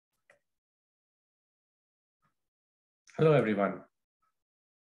Hello, everyone.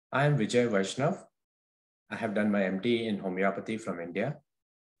 I am Vijay Vaishnav. I have done my MD in homeopathy from India,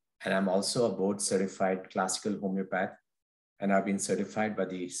 and I'm also a board certified classical homeopath, and I've been certified by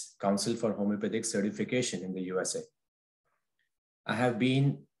the Council for Homeopathic Certification in the USA. I have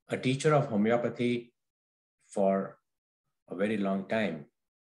been a teacher of homeopathy for a very long time.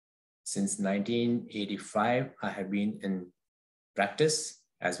 Since 1985, I have been in practice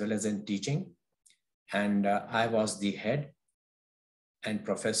as well as in teaching, and I was the head and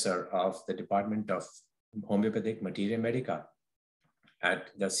professor of the Department of Homeopathic Materia Medica at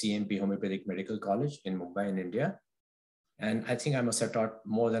the CMP Homeopathic Medical College in Mumbai in India. And I think I must have taught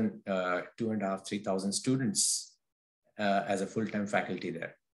more than 2,500, 3,000 students as a full-time faculty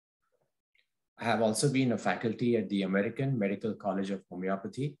there. I have also been a faculty at the American Medical College of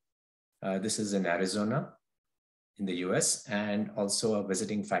Homeopathy. This is in Arizona in the US, and also a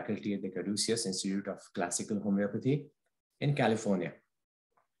visiting faculty at the Caduceus Institute of Classical Homeopathy in California.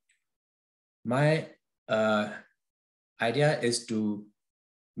 My idea is to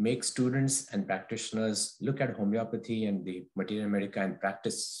make students and practitioners look at homeopathy and the Materia Medica and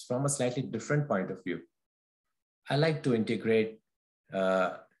practice from a slightly different point of view. I like to integrate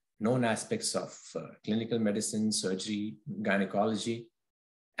known aspects of clinical medicine, surgery, gynecology,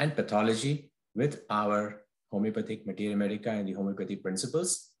 and pathology with our homeopathic Materia Medica and the homeopathy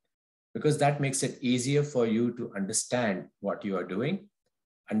principles, because that makes it easier for you to understand what you are doing,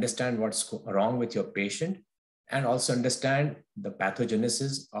 understand what's wrong with your patient, and also understand the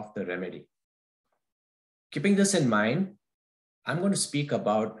pathogenesis of the remedy. Keeping this in mind, I'm going to speak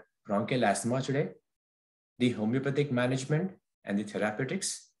about bronchial asthma today, the homeopathic management and the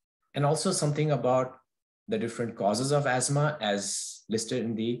therapeutics, and also something about the different causes of asthma as listed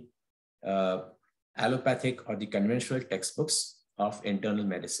in the allopathic or the conventional textbooks of internal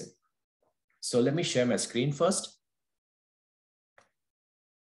medicine. So let me share my screen first.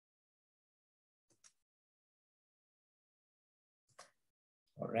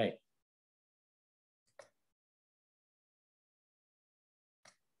 All right.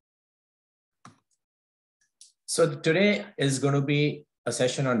 So today is going to be a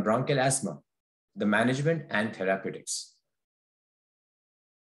session on bronchial asthma, the management and therapeutics.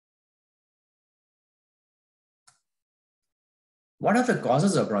 What are the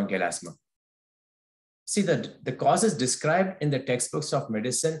causes of bronchial asthma? See, the causes described in the textbooks of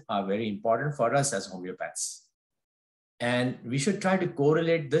medicine are very important for us as homeopaths. And we should try to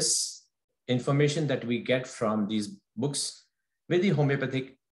correlate this information that we get from these books with the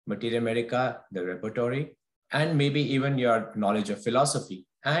homeopathic Materia Medica, the repertory, and maybe even your knowledge of philosophy,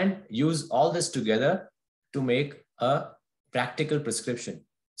 and use all this together to make a practical prescription.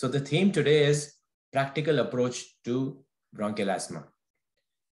 So the theme today is practical approach to bronchial asthma.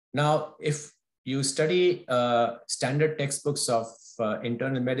 Now, if you study standard textbooks of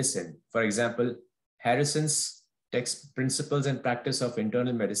internal medicine, for example, Harrison's text Principles and Practice of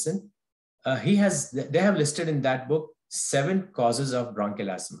Internal Medicine, they have listed in that book 7 causes of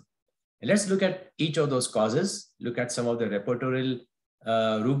bronchial asthma. And let's look at each of those causes, look at some of the repertorial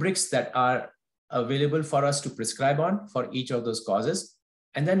rubrics that are available for us to prescribe on for each of those causes,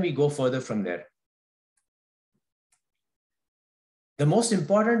 and then we go further from there. The most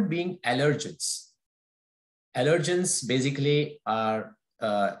important being allergens. Allergens basically are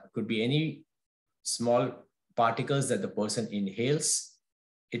could be any small particles that the person inhales.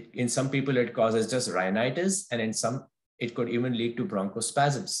 In some people, it causes just rhinitis, and in some, it could even lead to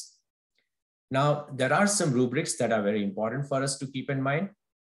bronchospasms. Now, there are some rubrics that are very important for us to keep in mind.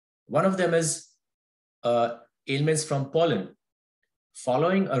 One of them is ailments from pollen.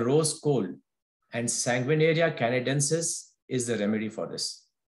 Following a rose cold and Sanguinaria canadensis is the remedy for this.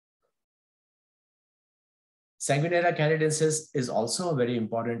 Sanguinaria canadensis is also a very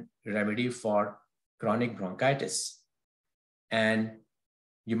important remedy for chronic bronchitis. And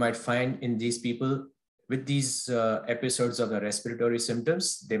you might find in these people with these episodes of the respiratory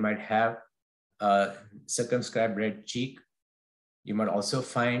symptoms, they might have a circumscribed red cheek. You might also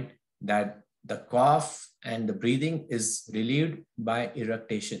find that the cough and the breathing is relieved by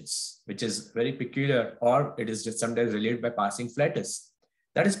eructations, which is very peculiar, or it is just sometimes relieved by passing flatus.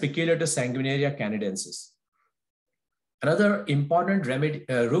 That is peculiar to Sanguinaria canadensis. Another important remedy,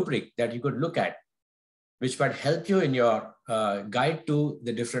 rubric that you could look at, which might help you in your guide to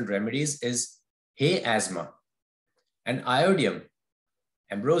the different remedies, is hay asthma and iodium,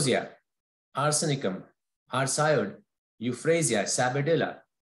 ambrosia, arsenicum, arsiod, euphrasia, sabadilla,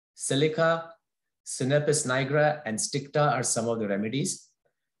 silica, Sinapis nigra, and sticta are some of the remedies.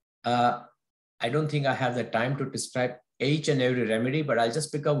 I don't think I have the time to describe each and every remedy, but I'll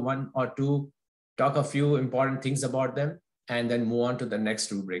just pick up 1 or 2 talk a few important things about them, and then move on to the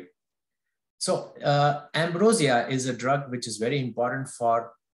next rubric. So ambrosia is a drug which is very important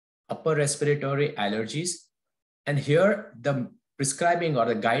for upper respiratory allergies. And here the prescribing or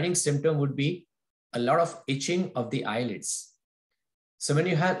the guiding symptom would be a lot of itching of the eyelids. So when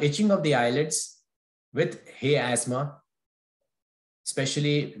you have itching of the eyelids with hay asthma,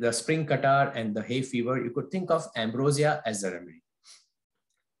 especially the spring catarrh and the hay fever, you could think of ambrosia as a remedy.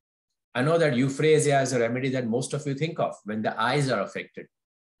 I know that euphrasia is a remedy that most of you think of when the eyes are affected,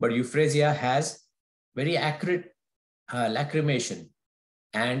 but euphrasia has very accurate lacrimation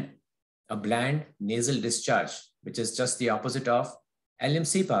and a bland nasal discharge, which is just the opposite of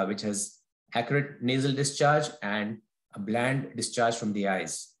L-MCPA, which has accurate nasal discharge and a bland discharge from the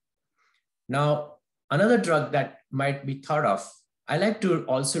eyes. Now, another drug that might be thought of, I like to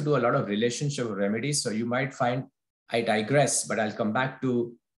also do a lot of relationship remedies. So you might find I digress, but I'll come back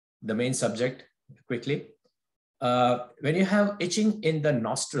to the main subject quickly. When you have itching in the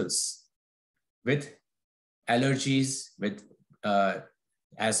nostrils with allergies, with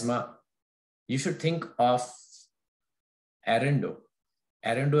asthma, you should think of Arendo.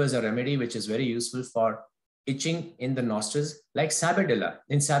 Arendo is a remedy which is very useful for itching in the nostrils, like Sabadilla.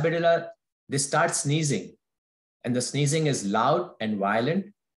 In Sabadilla, they start sneezing, and the sneezing is loud and violent.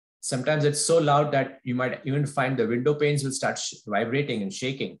 Sometimes it's so loud that you might even find the window panes will start vibrating and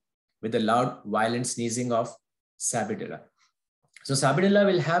shaking with the loud, violent sneezing of Sabadilla. So Sabadilla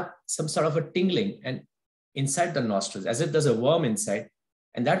will have some sort of a tingling and inside the nostrils, as if there's a worm inside,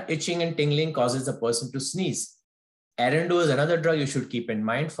 and that itching and tingling causes the person to sneeze. Arendo is another drug you should keep in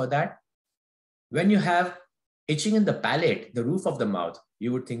mind for that. When you have itching in the palate, the roof of the mouth,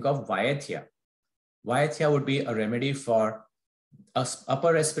 you would think of Vyathia. Vyathia would be a remedy for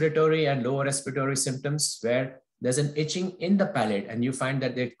upper respiratory and lower respiratory symptoms where there's an itching in the palate and you find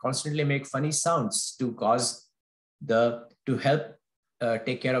that they constantly make funny sounds to cause to help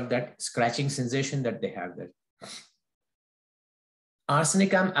take care of that scratching sensation that they have there.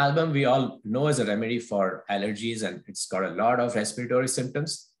 Arsenicum album, we all know, is a remedy for allergies and it's got a lot of respiratory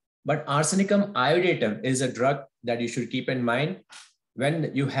symptoms. But arsenicum iodatum is a drug that you should keep in mind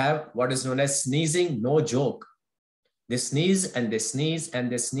when you have what is known as sneezing, no joke. They sneeze and they sneeze and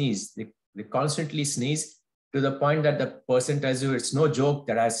they sneeze. They constantly sneeze to the point that the person tells you it's no joke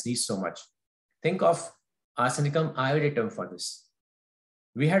that I sneeze so much. Think of arsenicum iodatum for this.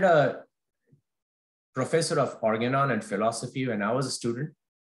 We had a professor of organon and philosophy when I was a student.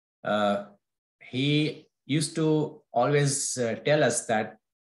 He used to always tell us that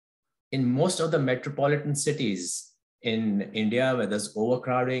in most of the metropolitan cities in India, where there's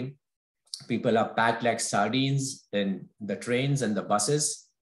overcrowding, people are packed like sardines in the trains and the buses.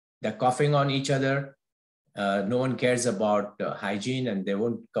 They're coughing on each other. No one cares about hygiene and they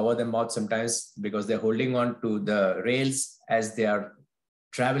won't cover their mouth sometimes because they're holding on to the rails as they are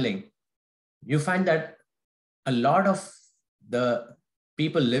traveling. You find that a lot of the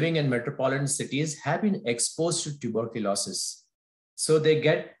people living in metropolitan cities have been exposed to tuberculosis. So they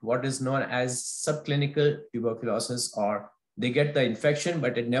get what is known as subclinical tuberculosis, or they get the infection,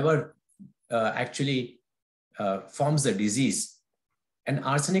 but it never actually forms the disease. And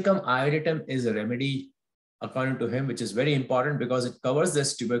arsenicum iodatum is a remedy, according to him, which is very important because it covers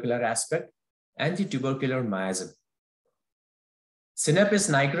this tubercular aspect and the tubercular miasm. Sinapis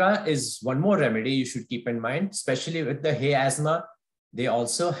nigra is one more remedy you should keep in mind, especially with the hay asthma. They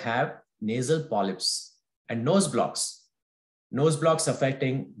also have nasal polyps and nose blocks. Nose blocks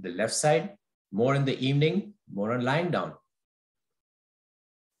affecting the left side, more in the evening, more on lying down.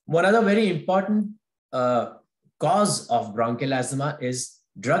 One other very important cause of bronchial asthma is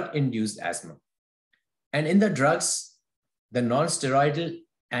drug-induced asthma. And in the drugs, the non-steroidal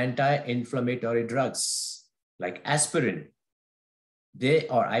anti-inflammatory drugs like aspirin,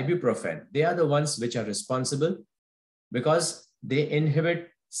 or ibuprofen, they are the ones which are responsible because they inhibit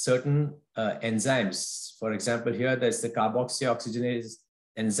certain enzymes. For example, here there's the carboxyoxygenase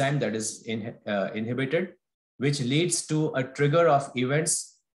enzyme that is inhibited, which leads to a trigger of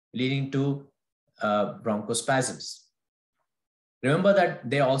events leading to bronchospasms. Remember that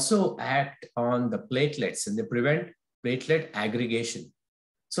they also act on the platelets and they prevent platelet aggregation.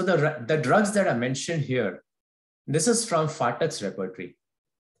 So the drugs that are mentioned here, this is from Phatak's repertory.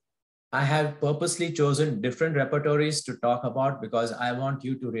 I have purposely chosen different repertories to talk about because I want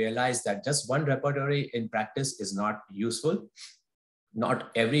you to realize that just one repertory in practice is not useful. Not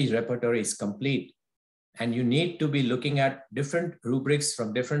every repertory is complete. And you need to be looking at different rubrics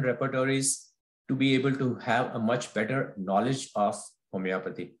from different repertories to be able to have a much better knowledge of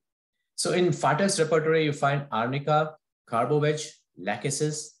homeopathy. So in Phatak's repertory, you find arnica, carbovec,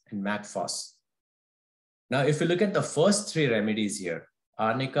 lachesis, and macphos. Now, if you look at the first three remedies here,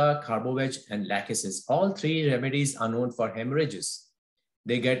 arnica, carboveg, and lachesis, all three remedies are known for hemorrhages.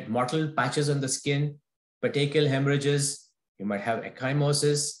 They get mottled patches on the skin, petechial hemorrhages. You might have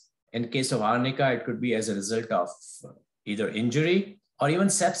ecchymosis. In case of arnica, it could be as a result of either injury or even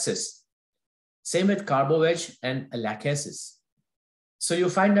sepsis. Same with carboveg and lachesis. So you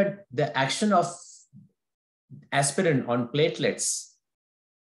find that the action of aspirin on platelets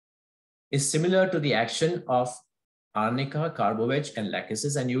is similar to the action of arnica, carboveg, and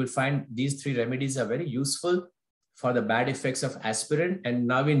lachesis. And you will find these three remedies are very useful for the bad effects of aspirin. And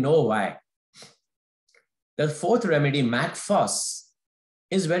now we know why. The fourth remedy, MAC-Phos,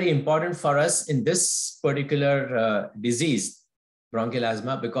 is very important for us in this particular disease, bronchial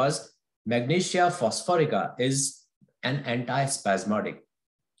asthma, because Magnesia phosphorica is an antispasmodic.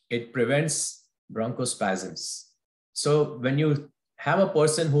 It prevents bronchospasms. So when you have a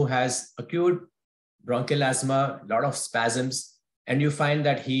person who has acute bronchial asthma, a lot of spasms, and you find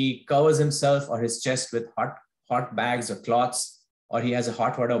that he covers himself or his chest with hot bags or cloths, or he has a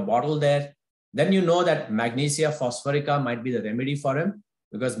hot water bottle there, then you know that Magnesia phosphorica might be the remedy for him,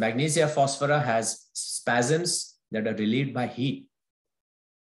 because Magnesia phosphora has spasms that are relieved by heat.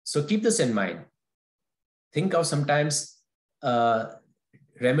 So keep this in mind. Think of sometimes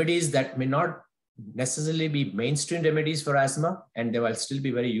remedies that may not necessarily be mainstream remedies for asthma, and they will still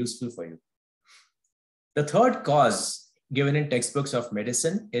be very useful for you. The third cause given in textbooks of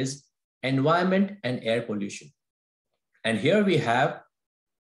medicine is environment and air pollution. And here we have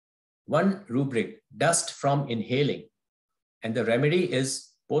one rubric, dust from inhaling. And the remedy is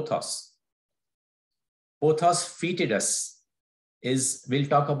pothos. Pothos foetidus is, we'll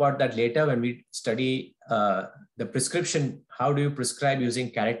talk about that later when we study the prescription. How do you prescribe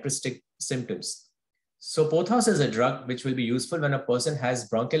using characteristic symptoms? So pothos is a drug which will be useful when a person has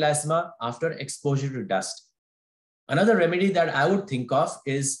bronchial asthma after exposure to dust. Another remedy that I would think of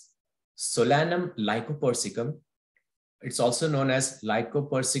is Solanum lycopersicum. It's also known as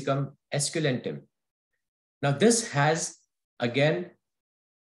Lycopersicum esculentum. Now this has, again,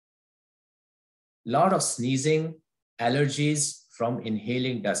 a lot of sneezing, allergies from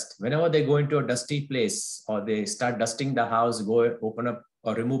inhaling dust. Whenever they go into a dusty place or they start dusting the house, go open up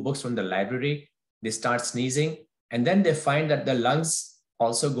or remove books from the library, they start sneezing, and then they find that the lungs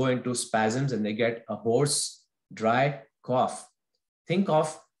also go into spasms and they get a hoarse, dry cough. Think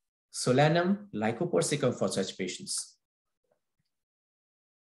of Solanum lycopersicum for such patients.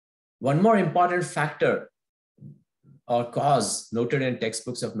 One more important factor or cause noted in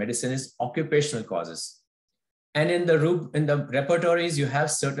textbooks of medicine is occupational causes. And in the repertories, you have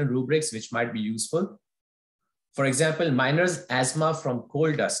certain rubrics which might be useful. For example, miner's asthma from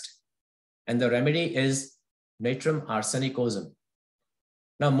coal dust. And the remedy is natrum arsenicosum.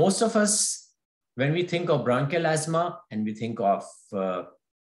 Now, most of us, when we think of bronchial asthma and we think of the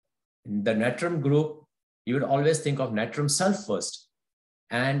natrum group, you would always think of natrum sulf first.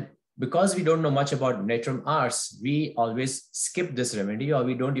 And because we don't know much about natrum ars, we always skip this remedy or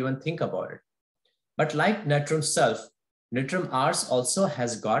we don't even think about it. But like natrum sulf, natrum ars also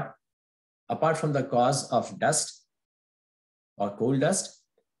has got, apart from the cause of dust or coal dust,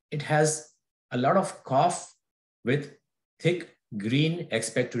 it has a lot of cough with thick green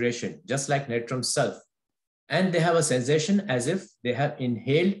expectoration, just like natrum sulf. And they have a sensation as if they have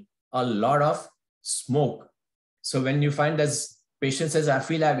inhaled a lot of smoke. So when you find this patient says, I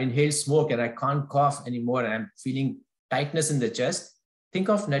feel I've inhaled smoke and I can't cough anymore and I'm feeling tightness in the chest, think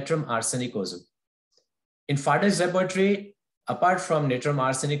of natrum arsenicosum. In Fardet's repertory, apart from natrum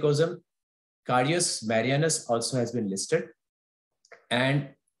arsenicosum, Cardius marianus also has been listed.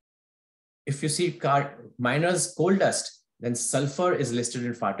 And if you see miner's coal dust, then sulfur is listed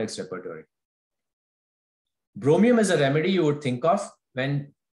in Fardet's repertory. Bromium is a remedy you would think of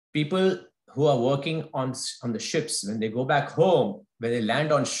when people who are working on the ships, when they go back home, when they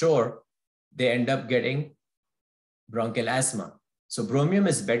land on shore, they end up getting bronchial asthma. So bromium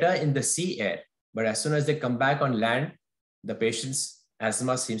is better in the sea air, but as soon as they come back on land, the patient's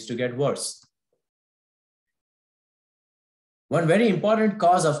asthma seems to get worse. One very important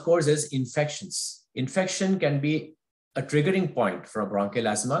cause, of course, is infections. Infection can be a triggering point for bronchial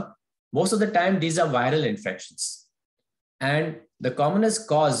asthma. Most of the time, these are viral infections. And the commonest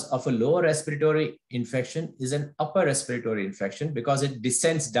cause of a lower respiratory infection is an upper respiratory infection because it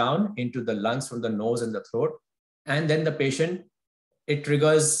descends down into the lungs from the nose and the throat. And then the patient, it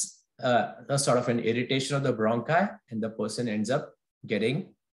triggers a sort of an irritation of the bronchi, and the person ends up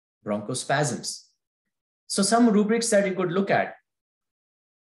getting bronchospasms. So some rubrics that you could look at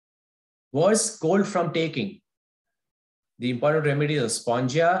was cold from taking. The important remedy is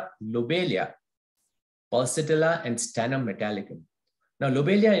spongia, lobelia. pulsatilla, and stannum metallicum. Now,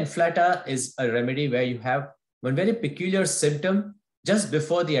 Lobelia inflata is a remedy where you have one very peculiar symptom just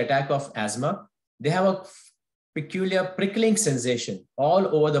before the attack of asthma. They have a peculiar prickling sensation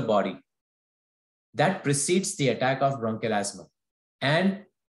all over the body that precedes the attack of bronchial asthma. And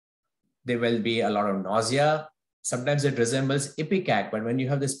there will be a lot of nausea. Sometimes it resembles ipecac, but when you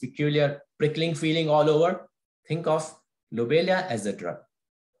have this peculiar prickling feeling all over, think of Lobelia as the drug.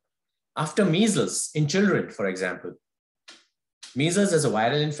 After measles in children, for example, measles is a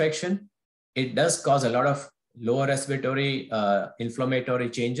viral infection. It does cause a lot of lower respiratory inflammatory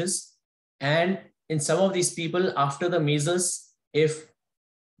changes. And in some of these people, after the measles, if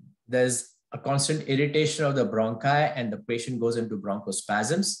there's a constant irritation of the bronchi and the patient goes into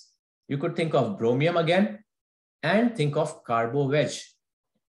bronchospasms, you could think of bromium again and think of carbo-veg.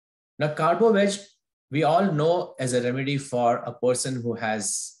 Now, carbo-veg, we all know as a remedy for a person who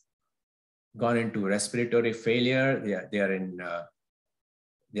has gone into respiratory failure.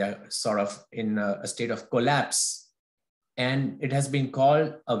 They are sort of in a state of collapse. And it has been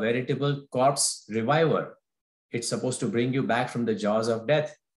called a veritable corpse reviver. It's supposed to bring you back from the jaws of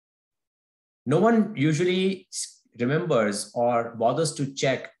death. No one usually remembers or bothers to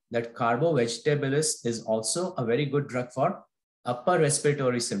check that carbo vegetabilis is also a very good drug for upper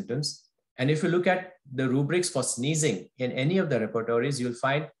respiratory symptoms. And if you look at the rubrics for sneezing in any of the repertories, you'll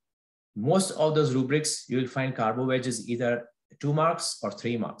find most of those rubrics, you'll find carbo veg is either 2 marks or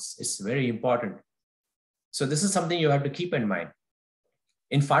 3 marks. It's very important. So this is something you have to keep in mind.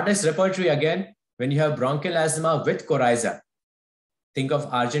 In Fardex repertory, again, when you have bronchial asthma with coryza, think of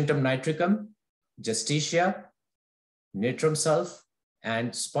argentum nitricum, justitia, natrum sulph,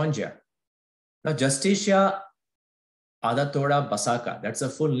 and spongia. Now, justitia adatora basaka, that's the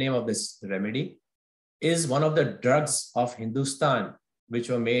full name of this remedy, is one of the drugs of Hindustan, which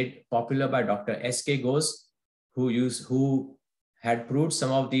were made popular by Dr. S.K. Ghose, who had proved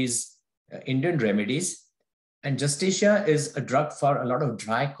some of these Indian remedies. And justitia is a drug for a lot of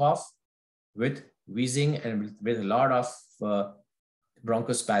dry cough with wheezing and with a lot of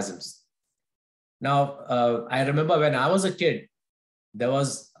bronchospasms. Now, I remember when I was a kid, there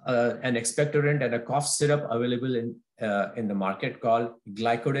was an expectorant and a cough syrup available in the market called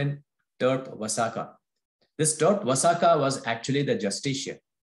glycodin terp vasaka. This terp vasaka was actually the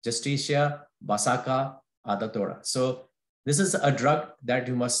justitia basaka adatora. So this is a drug that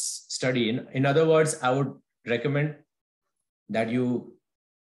you must study. In other words, I would recommend that you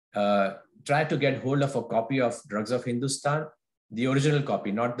try to get hold of a copy of Drugs of Hindustan, the original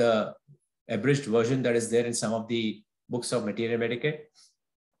copy, not the abridged version that is there in some of the books of Materia Medica,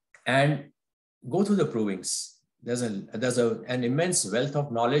 and go through the provings. There's an immense wealth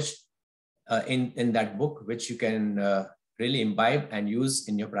of knowledge in that book, which you can really imbibe and use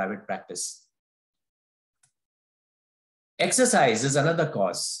in your private practice. Exercise is another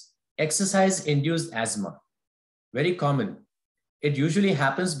cause. Exercise-induced asthma, very common. It usually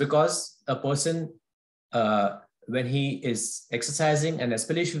happens because a person, when he is exercising, and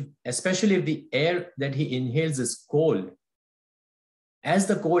especially if the air that he inhales is cold, as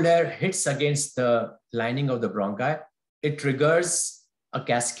the cold air hits against the lining of the bronchi, it triggers a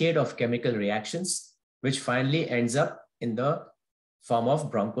cascade of chemical reactions, which finally ends up in the form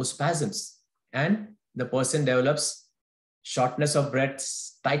of bronchospasms. And the person develops shortness of breath,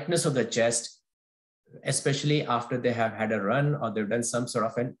 tightness of the chest, especially after they have had a run or they've done some sort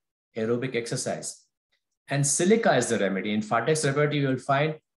of an aerobic exercise. And silica is the remedy. In Fardex repertory, you will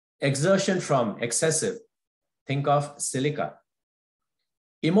find exertion from excessive. Think of silica.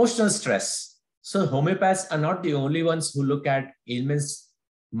 Emotional stress. So homeopaths are not the only ones who look at ailments,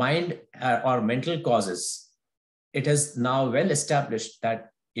 mind or mental causes. It is now well established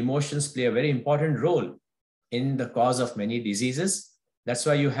that emotions play a very important role in the cause of many diseases. That's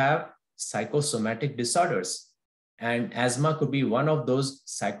why you have psychosomatic disorders. And asthma could be one of those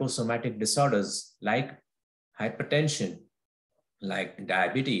psychosomatic disorders, like hypertension, like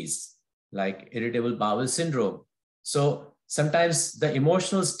diabetes, like irritable bowel syndrome. So sometimes the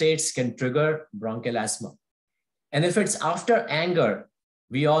emotional states can trigger bronchial asthma. And if it's after anger,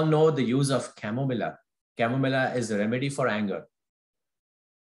 we all know the use of chamomilla. Chamomilla is a remedy for anger.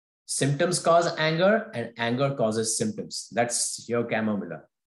 Symptoms cause anger and anger causes symptoms. That's your chamomilla.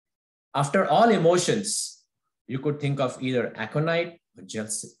 After all emotions, you could think of either aconite,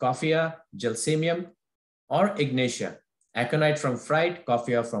 coffea, gelsemium, or ignatia. Aconite from fright,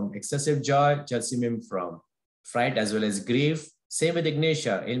 coffea from excessive joy, gelsemium from fright as well as grief. Same with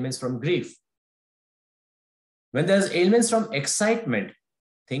ignatia, ailments from grief. When there's ailments from excitement,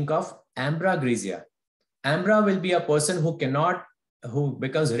 think of ambra grisea. Ambra will be a person who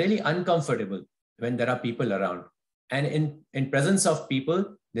becomes really uncomfortable when there are people around. And in presence of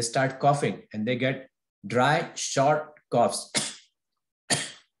people, they start coughing and they get dry, short coughs.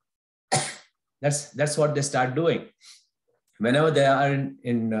 That's what they start doing. Whenever they are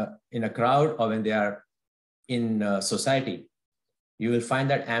in a crowd or when they are in society, you will find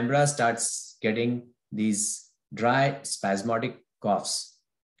that Ambra starts getting these dry, spasmodic coughs.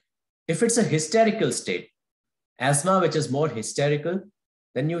 If it's a hysterical state, asthma which is more hysterical,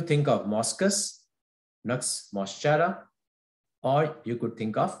 then you think of Moschus, Nux moschara, or you could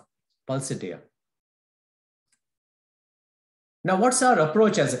think of Pulsatilla. Now, what's our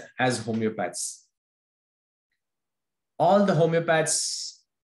approach as homeopaths? All the homeopaths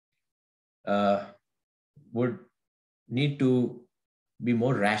would need to be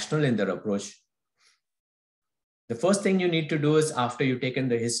more rational in their approach. The first thing you need to do is, after you've taken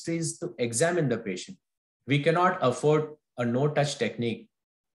the history, is to examine the patient. We cannot afford a no-touch technique.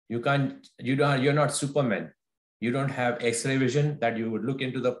 You're not Superman. You don't have X-ray vision that you would look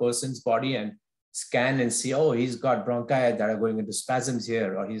into the person's body and scan and see, oh, he's got bronchi that are going into spasms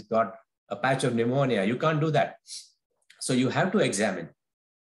here, or he's got a patch of pneumonia. You can't do that. So you have to examine.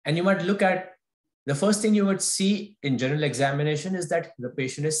 And you might look at, the first thing you would see in general examination is that the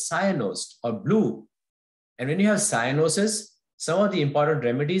patient is cyanosed or blue. And when you have cyanosis, some of the important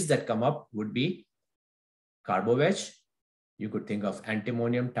remedies that come up would be carboveg. You could think of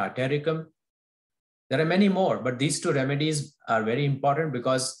antimonium tartaricum. There are many more, but these two remedies are very important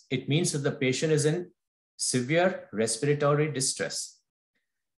because it means that the patient is in severe respiratory distress.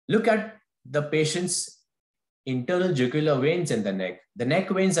 Look at the patient's internal jugular veins in the neck. The neck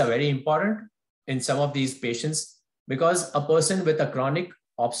veins are very important in some of these patients because a person with a chronic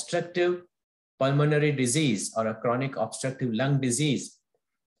obstructive pulmonary disease or a chronic obstructive lung disease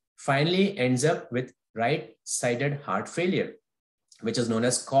finally ends up with right-sided heart failure, which is known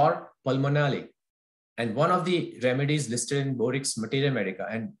as cor pulmonale. And one of the remedies listed in Borik's Materia Medica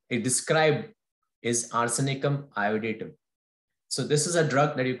and it described is arsenicum iodatum. So this is a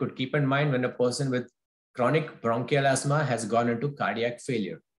drug that you could keep in mind when a person with chronic bronchial asthma has gone into cardiac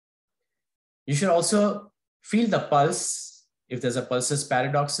failure. You should also feel the pulse if there's a pulsus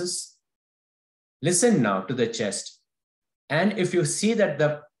paradoxus. Listen now to the chest. And if you see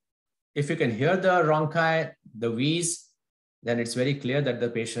that if you can hear the rhonchi, the wheeze, then it's very clear that the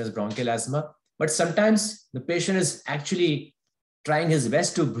patient has bronchial asthma. But sometimes the patient is actually trying his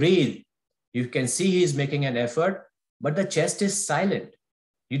best to breathe. You can see he's making an effort, but the chest is silent.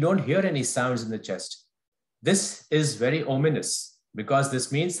 You don't hear any sounds in the chest. This is very ominous because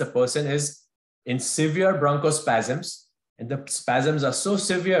this means the person is in severe bronchospasms and the spasms are so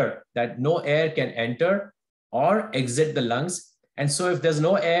severe that no air can enter or exit the lungs. And so if there's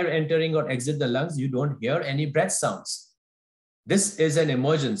no air entering or exit the lungs, you don't hear any breath sounds. This is an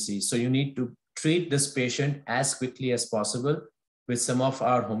emergency. So you need to treat this patient as quickly as possible with some of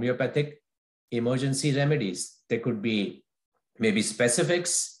our homeopathic emergency remedies. There could be maybe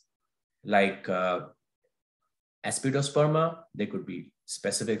specifics like Aspidosperma. There could be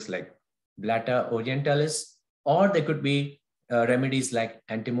specifics like Blata orientalis, or there could be remedies like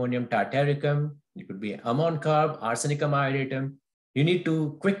antimonium tartaricum. It could be amon carb, arsenicum iodatum. You need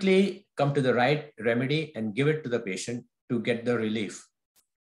to quickly come to the right remedy and give it to the patient to get the relief.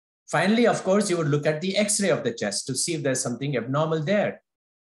 Finally, of course, you would look at the X-ray of the chest to see if there's something abnormal there.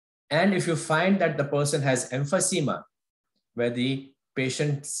 And if you find that the person has emphysema, where the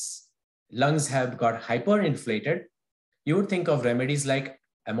patient's lungs have got hyperinflated, you would think of remedies like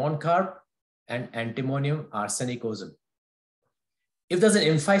amon carb and antimonium arsenicosum. If there's an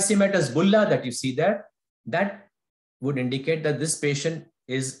emphysematous bulla that you see there, that would indicate that this patient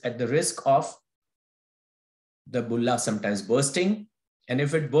is at the risk of the bulla sometimes bursting. And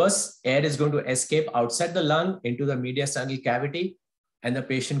if it bursts, air is going to escape outside the lung into the mediastinal cavity, and the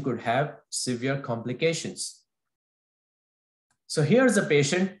patient could have severe complications. So here's a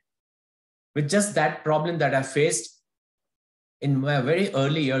patient with just that problem that I faced in my very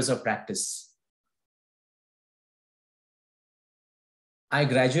early years of practice. I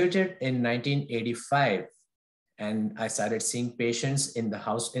graduated in 1985 and I started seeing patients in the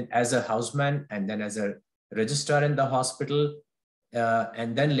house as a houseman and then as a registrar in the hospital.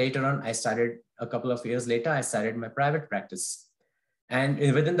 And then later on, a couple of years later, I started my private practice. And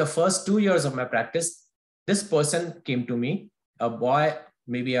within the first 2 years of my practice, this person came to me, a boy,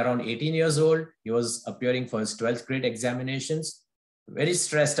 maybe around 18 years old. He was appearing for his 12th grade examinations, very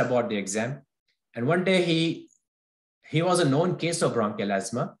stressed about the exam. And one day he was a known case of bronchial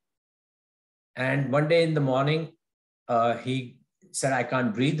asthma. And one day in the morning, he said, I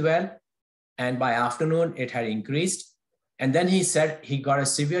can't breathe well. And by afternoon, it had increased. And then he said he got a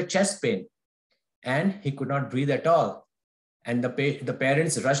severe chest pain. and he could not breathe at all. And the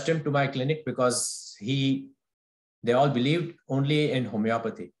parents rushed him to my clinic because they all believed only in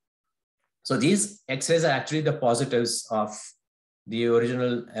homeopathy. So these X-rays are actually the positives of the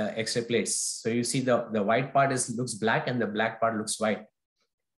original X-ray plates. So you see the white part looks black and the black part looks white.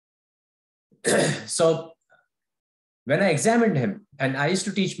 So when I examined him, and I used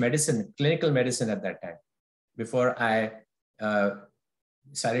to teach medicine, clinical medicine at that time, before I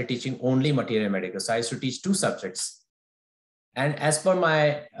started teaching only Materia Medica. So I used to teach 2 subjects. And as per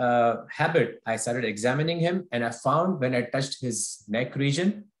my habit, I started examining him, and I found when I touched his neck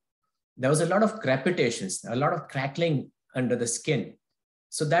region, there was a lot of crepitations, a lot of crackling under the skin.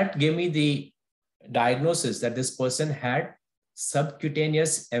 So that gave me the diagnosis that this person had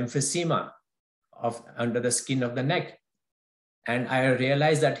subcutaneous emphysema under the skin of the neck. And I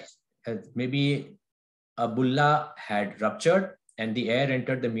realized that maybe a bulla had ruptured and the air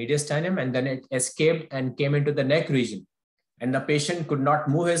entered the mediastinum, and then it escaped and came into the neck region. And the patient could not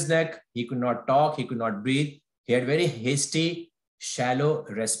move his neck. He could not talk. He could not breathe. He had very hasty, shallow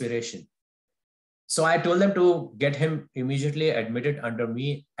respiration. So I told them to get him immediately admitted under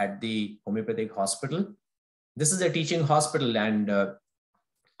me at the homeopathic hospital. This is a teaching hospital, and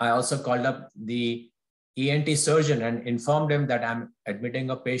I also called up the ENT surgeon and informed him that I'm admitting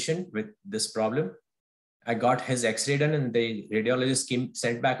a patient with this problem. I got his X-ray done, and the radiologist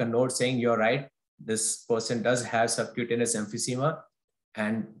sent back a note saying, "You're right, this person does have subcutaneous emphysema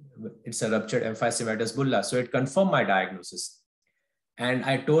and it's a ruptured emphysematous bulla." So it confirmed my diagnosis. And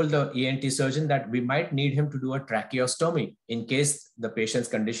I told the ENT surgeon that we might need him to do a tracheostomy in case the patient's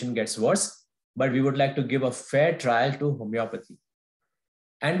condition gets worse, but we would like to give a fair trial to homeopathy.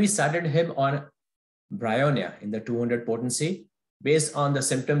 And we started him on bryonia in the 200 potency based on the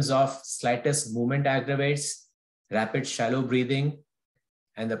symptoms of slightest movement aggravates, rapid shallow breathing,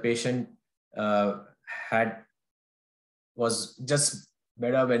 and the patient was just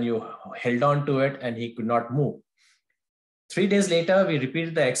better when you held on to it and he could not move. 3 days later, we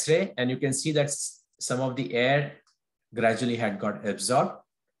repeated the X-ray, and you can see that some of the air gradually had got absorbed.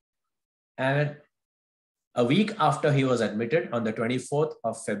 And a week after he was admitted, on the 24th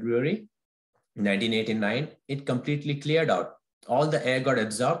of February, 1989, it completely cleared out. All the air got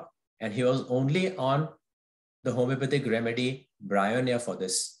absorbed, and he was only on the homeopathic remedy bryonia for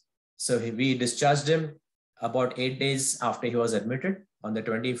this. So we discharged him about 8 days after he was admitted. On the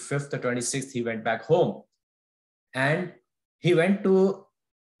 25th or 26th, he went back home. And he went to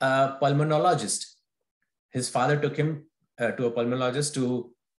a pulmonologist. His father took him to a pulmonologist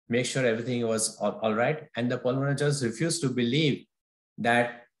to make sure everything was all right. And the pulmonologist refused to believe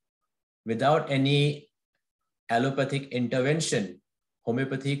that without any allopathic intervention,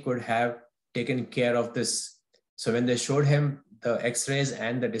 homeopathy could have taken care of this. So when they showed him the X-rays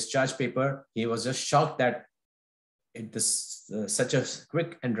and the discharge paper, he was just shocked that such a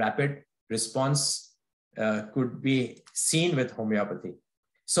quick and rapid response could be seen with homeopathy.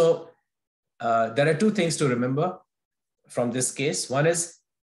 So there are 2 things to remember from this case. One is,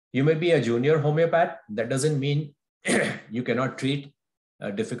 you may be a junior homeopath. That doesn't mean you cannot treat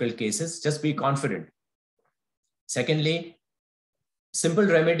difficult cases. Just be confident. Secondly, simple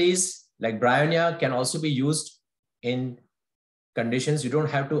remedies like bryonia can also be used in conditions. You don't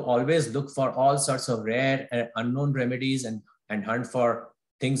have to always look for all sorts of rare and unknown remedies and hunt for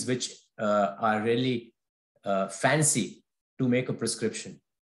things which are really fancy to make a prescription.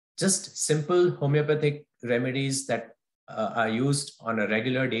 Just simple homeopathic remedies that are used on a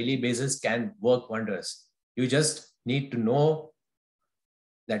regular daily basis can work wonders. You just need to know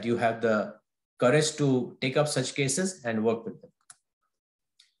that you have the courage to take up such cases and work with them.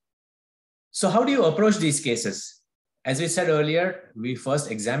 So how do you approach these cases? As we said earlier, we first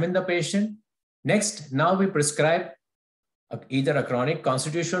examine the patient. Next, now we prescribe either a chronic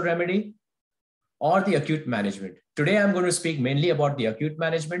constitutional remedy or the acute management. Today, I'm going to speak mainly about the acute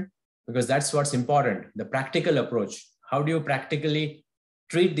management because that's what's important, the practical approach. How do you practically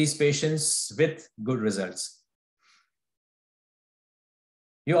treat these patients with good results?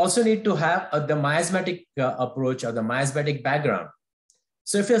 You also need to have the miasmatic approach or the miasmatic background.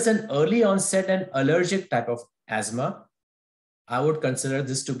 So if it's an early onset and allergic type of asthma, I would consider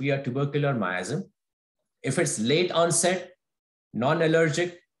this to be a tubercular miasm. If it's late onset,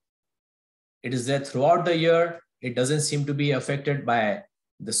 non-allergic, it is there throughout the year, it doesn't seem to be affected by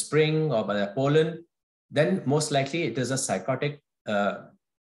the spring or by the pollen, then most likely it is a psychotic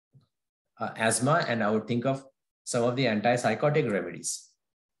asthma, and I would think of some of the antipsychotic remedies.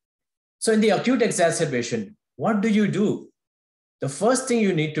 So in the acute exacerbation, what do you do? The first thing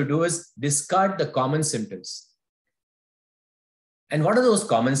you need to do is discard the common symptoms. And what are those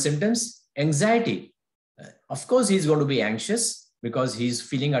common symptoms? Anxiety. Of course, he's going to be anxious because he's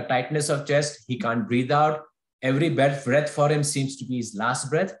feeling a tightness of chest. He can't breathe out. Every breath for him seems to be his last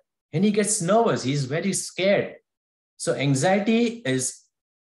breath. And he gets nervous. He's very scared. So anxiety is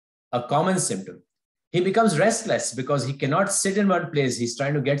a common symptom. He becomes restless because he cannot sit in one place. He's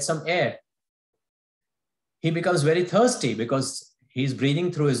trying to get some air. He becomes very thirsty because he's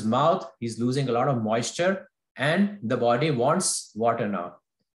breathing through his mouth. He's losing a lot of moisture and the body wants water now.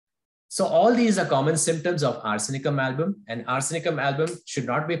 So all these are common symptoms of arsenicum album, and arsenicum album should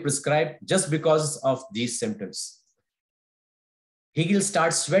not be prescribed just because of these symptoms. He will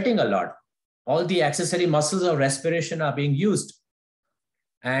start sweating a lot. All the accessory muscles of respiration are being used,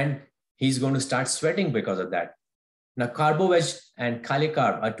 and he's going to start sweating because of that. Now, Carboveg and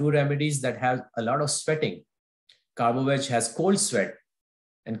Calicarb are two remedies that have a lot of sweating. Carboveg has cold sweat,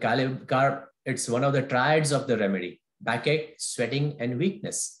 and Calicarb, it's one of the triads of the remedy: backache, sweating, and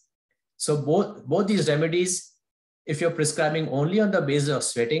weakness. So both these remedies, if you're prescribing only on the basis of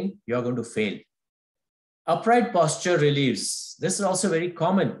sweating, you're going to fail. Upright posture relieves. This is also very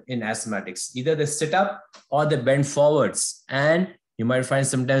common in asthmatics. Either they sit up or they bend forwards. And you might find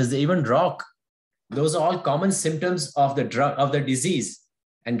sometimes they even rock. Those are all common symptoms of the disease.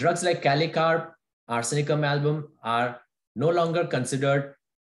 And drugs like Calicarb, arsenicum album are no longer considered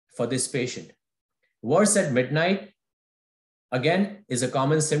for this patient. Worse at midnight, again, is a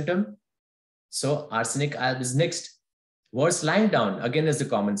common symptom. So arsenic album is next. Worse lying down, again, is a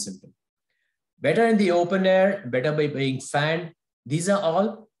common symptom. Better in the open air, better by being fanned. These are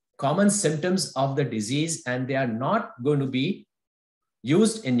all common symptoms of the disease, and they are not going to be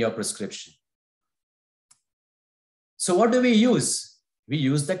used in your prescription. So what do we use? We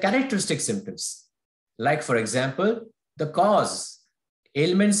use the characteristic symptoms. Like, for example, the cause,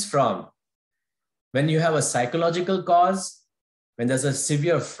 ailments from. When you have a psychological cause, when there's a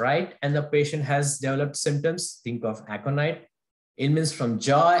severe fright and the patient has developed symptoms, think of aconite. Ailments from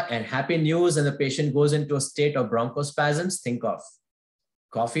joy and happy news and the patient goes into a state of bronchospasms, think of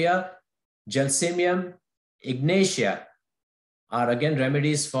coffea. Gelsemium, ignatia are again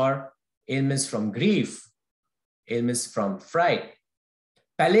remedies for ailments from grief, ailments from fright.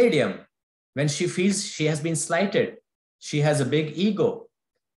 Palladium, when she feels she has been slighted, she has a big ego,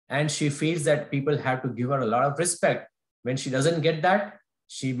 and she feels that people have to give her a lot of respect. When she doesn't get that,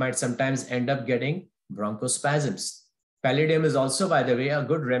 she might sometimes end up getting bronchospasms. Palladium is also, by the way, a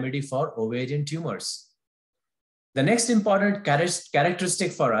good remedy for ovarian tumors. The next important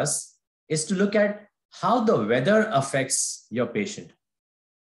characteristic for us is to look at how the weather affects your patient.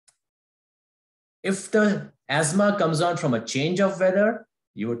 If the asthma comes on from a change of weather,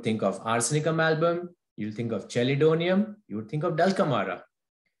 you would think of arsenicum album, you would think of chelidonium, you would think of dulcamara.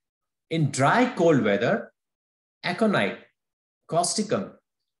 In dry, cold weather, aconite, causticum,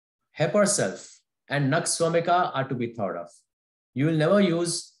 heparsulf, and nux vomica are to be thought of. You will never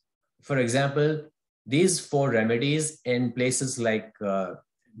use, for example, these four remedies in places like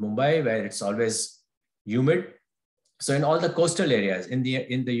Mumbai, where it's always humid. So in all the coastal areas, in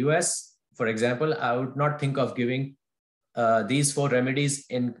the US, for example, I would not think of giving these four remedies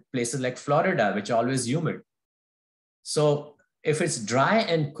in places like Florida, which are always humid. So if it's dry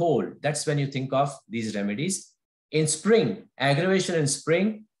and cold, that's when you think of these remedies. In spring, aggravation in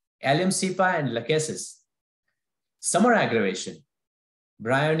spring, allium cepa and lachesis. Summer aggravation,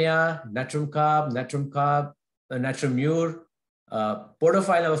 bryonia, natrum carb, natrum mur.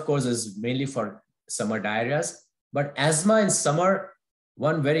 Podophyllum, of course, is mainly for summer diarrheas. But asthma in summer,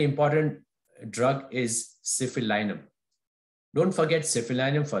 one very important drug is cifelinum. Don't forget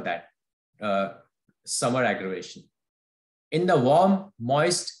cifelinum for that summer aggravation. In the warm,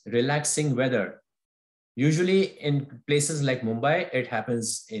 moist, relaxing weather, usually in places like Mumbai, it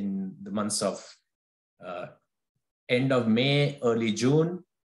happens in the months of end of May, early June,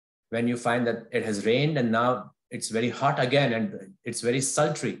 when you find that it has rained and now it's very hot again and it's very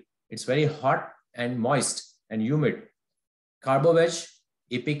sultry. It's very hot and moist and humid. Carboveg,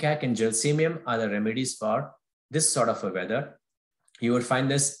 ipecac, and gelsemium are the remedies for this sort of a weather. You would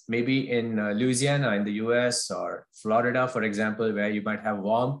find this maybe in Louisiana in the US or Florida, for example, where you might have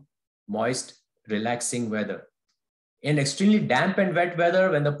warm, moist, relaxing weather. In extremely damp and wet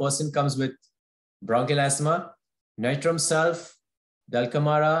weather, when the person comes with bronchial asthma, nitrum sulf,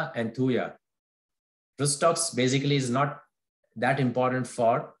 dulcamara, and thuya. Rustox basically is not that important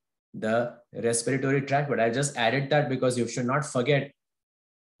for the respiratory tract, but I just added that because you should not forget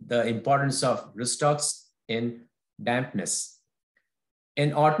the importance of Rustox in dampness.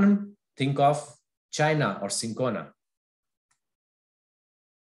 In autumn, think of China or cinchona.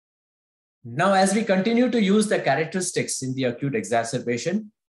 Now, as we continue to use the characteristics in the acute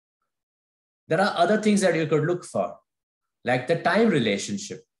exacerbation, There are other things that you could look for, like the time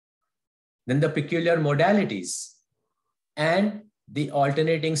relationship, then the peculiar modalities, and the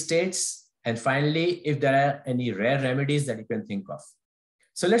alternating states, and finally, if there are any rare remedies that you can think of.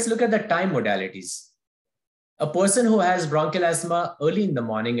 So let's look at the time modalities. A person who has bronchial asthma early in the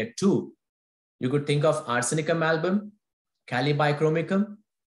morning at 2, you could think of arsenicum album, calibichromicum,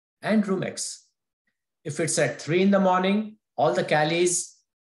 and rumex. If it's at 3 in the morning, all the calis,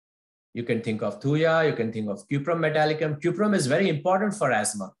 you can think of thuya, you can think of cuprum metallicum. Cuprum is very important for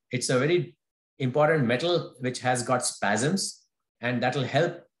asthma. It's a very important metal which has got spasms, and that will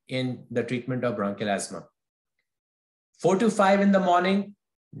help in the treatment of bronchial asthma. 4 to 5 in the morning,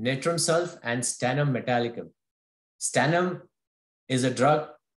 natrum sulph and stannum metallicum. Stannum is a drug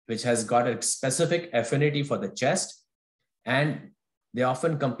which has got a specific affinity for the chest, and they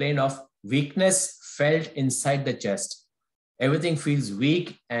often complain of weakness felt inside the chest. Everything feels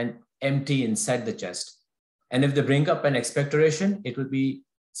weak and empty inside the chest. And if they bring up an expectoration, it will be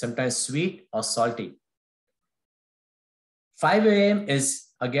sometimes sweet or salty. 5 a.m. is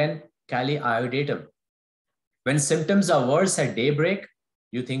again kali iodatum. When symptoms are worse at daybreak,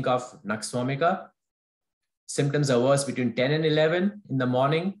 you think of nux vomica. Symptoms are worse between 10 and 11 in the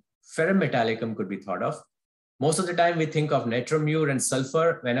morning, ferrum metallicum could be thought of. Most of the time we think of natrum mur and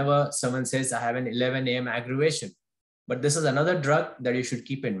sulfur whenever someone says I have an 11 a.m. aggravation. But this is another drug that you should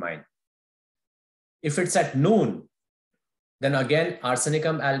keep in mind. If it's at noon, then again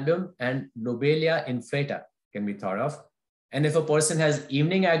arsenicum album and lobelia inflata can be thought of. And if a person has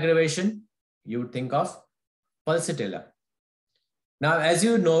evening aggravation, you would think of pulsatilla. Now, as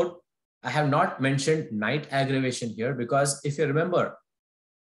you note, I have not mentioned night aggravation here because if you remember,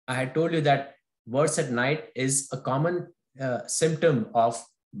 I had told you that worse at night is a common symptom of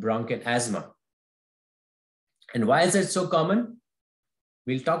bronchial asthma. And why is it so common?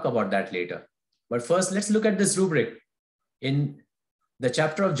 We'll talk about that later. But first, let's look at this rubric. In the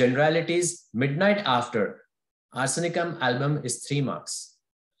chapter of generalities, midnight after, arsenicum album is 3 marks.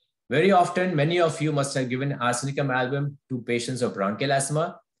 Very often, many of you must have given arsenicum album to patients of bronchial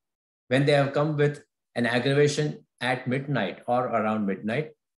asthma when they have come with an aggravation at midnight or around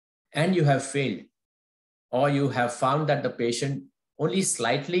midnight, and you have failed, or you have found that the patient only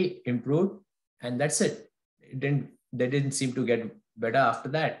slightly improved, and that's it. They didn't seem to get better after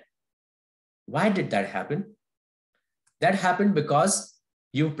that. Why did that happen? That happened because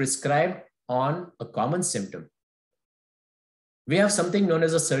you prescribed on a common symptom. We have something known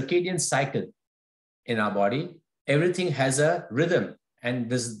as a circadian cycle in our body. Everything has a rhythm, and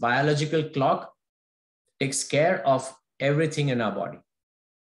this biological clock takes care of everything in our body.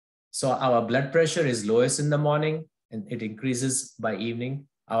 So our blood pressure is lowest in the morning and it increases by evening.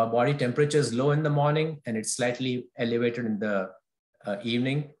 Our body temperature is low in the morning and it's slightly elevated in the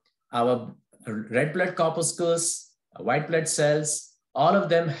evening. Our red blood corpuscles, white blood cells, all of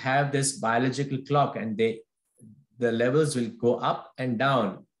them have this biological clock, and the levels will go up and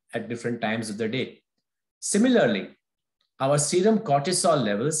down at different times of the day. Similarly, our serum cortisol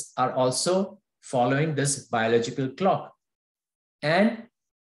levels are also following this biological clock. And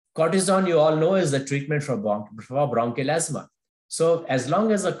cortisone, you all know, is the treatment for bronchial asthma. So as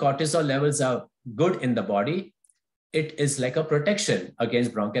long as the cortisol levels are good in the body, it is like a protection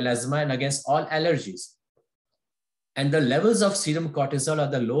against bronchial asthma and against all allergies. And the levels of serum cortisol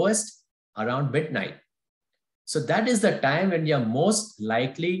are the lowest around midnight. So that is the time when you're most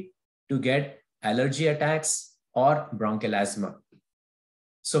likely to get allergy attacks or bronchial asthma.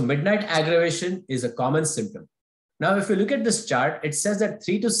 So midnight aggravation is a common symptom. Now, if you look at this chart, it says that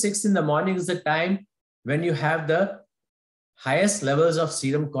 3 to 6 in the morning is the time when you have the highest levels of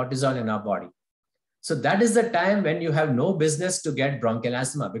serum cortisol in our body. So that is the time when you have no business to get bronchial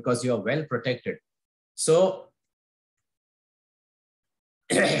asthma because you are well protected. So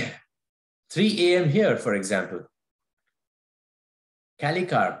 3 a.m. here, for example,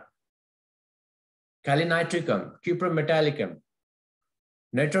 calicarb, calinitricum, cuprum metallicum,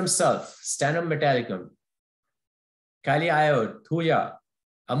 natrum sulph, stannum metallicum, kali iode, thuya,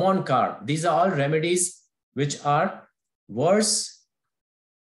 amon carb. These are all remedies which are worse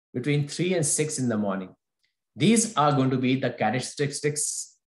between 3 and 6 in the morning. These are going to be the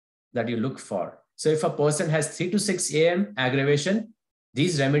characteristics that you look for. So if a person has 3 to 6 a.m. aggravation,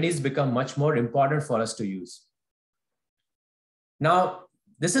 these remedies become much more important for us to use. Now,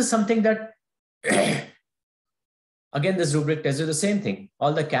 this is something that, again, this rubric tells you the same thing.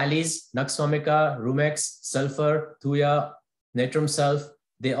 All the calis, nux vomica, rumex, sulfur, thuya, natrum sulph,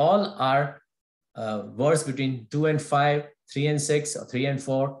 they all are worse between 2 and 5, 3 and 6, or 3 and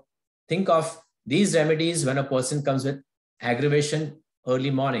 4. Think of these remedies when a person comes with aggravation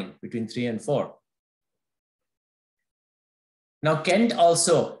early morning between 3 and 4. Now, Kent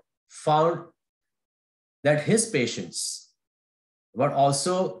also found that his patients were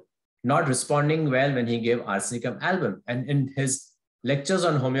also not responding well when he gave arsenicum album. And in his lectures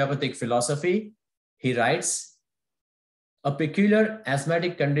on homeopathic philosophy, he writes, a peculiar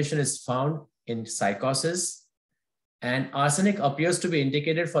asthmatic condition is found in psychosis, and arsenic appears to be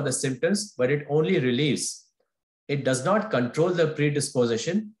indicated for the symptoms, but it only relieves. It does not control the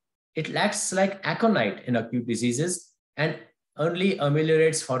predisposition. It acts like aconite in acute diseases and only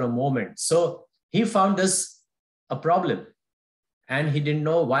ameliorates for a moment. So he found this a problem, and he didn't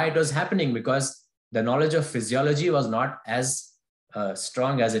know why it was happening because the knowledge of physiology was not as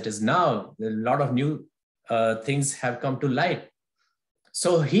strong as it is now. A lot of new things have come to light.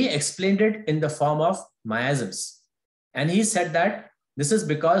 So he explained it in the form of miasms. And he said that this is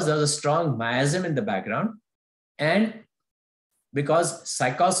because there's a strong miasm in the background and because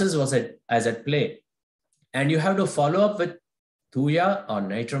psychosis was at play. And you have to follow up with thuya or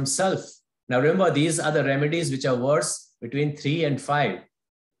nitrum sulph. Now remember, these are the remedies which are worse between 3 and 5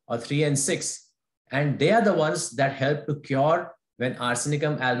 or 3 and 6. And they are the ones that help to cure when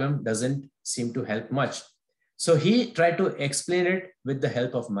arsenicum album doesn't seem to help much. So he tried to explain it with the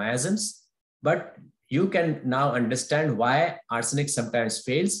help of miasms, but you can now understand why arsenic sometimes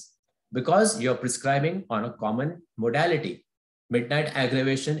fails because you're prescribing on a common modality. Midnight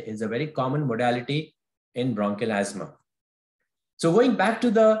aggravation is a very common modality in bronchial asthma. So going back to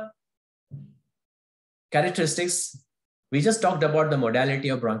the characteristics, we just talked about the modality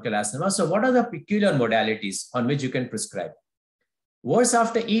of bronchial asthma. So what are the peculiar modalities on which you can prescribe? Worse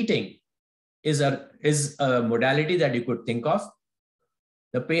after eating is a modality that you could think of.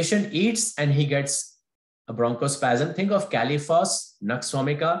 The patient eats and he gets a bronchospasm. Think of Califos, Nux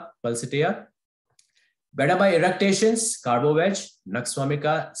vomica, pulsatile. Better by eructations, Carboveg, Nux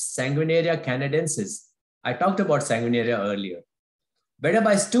vomica, Sanguinaria canadensis. I talked about Sanguinaria earlier. Better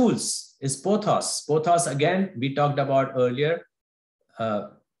by stools is Pothos. Pothos, again, we talked about earlier.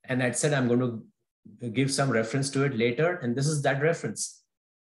 And I said I'm going to give some reference to it later. And this is that reference.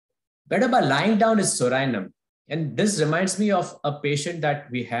 Better by lying down is Sorinum. And this reminds me of a patient that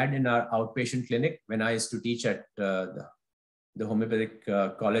we had in our outpatient clinic when I used to teach at the Homeopathic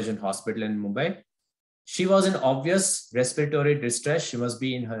College and Hospital in Mumbai. She was in obvious respiratory distress. She must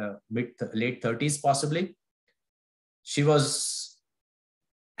be in her late 30s, possibly. She was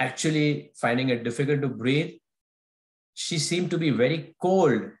actually finding it difficult to breathe. She seemed to be very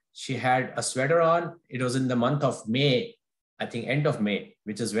cold. She had a sweater on. It was in the month of May, I think end of May,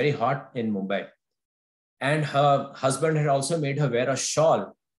 which is very hot in Mumbai. And her husband had also made her wear a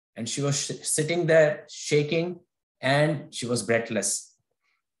shawl. And she was sitting there shaking and she was breathless.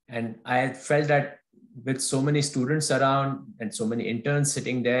 And I felt that with so many students around and so many interns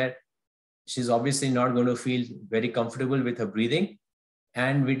sitting there, she's obviously not going to feel very comfortable with her breathing.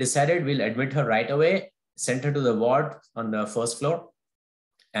 And we decided we'll admit her right away, sent her to the ward on the first floor.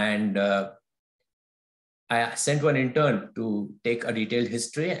 And I sent one intern to take a detailed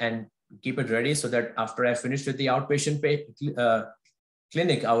history and keep it ready so that after I finished with the outpatient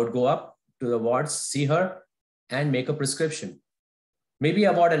clinic, I would go up to the wards, see her, and make a prescription. Maybe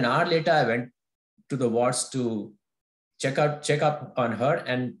about an hour later, I went to the wards to check up on her.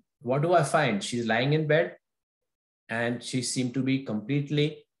 And what do I find? She's lying in bed and she seemed to be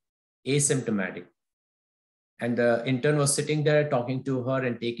completely asymptomatic. And the intern was sitting there talking to her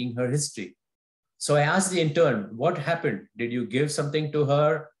and taking her history. So I asked the intern, what happened? Did you give something to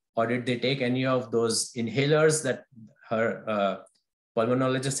her? Or did they take any of those inhalers that her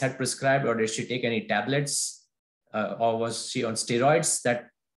pulmonologist had prescribed? Or did she take any tablets? Or was she on steroids that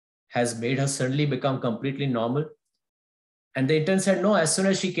has made her suddenly become completely normal? And the intern said, no, as soon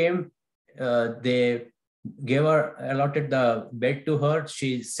as she came, they allotted the bed to her.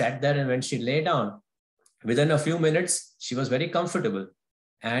 She sat there, and when she lay down, within a few minutes, she was very comfortable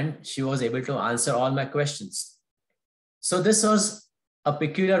and she was able to answer all my questions. So this was a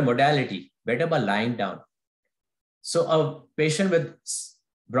peculiar modality, better by lying down. So a patient with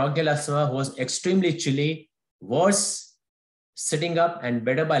bronchial asthma who was extremely chilly was sitting up and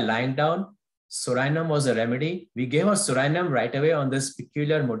better by lying down. Sorinum was a remedy. We gave her Sorinum right away on this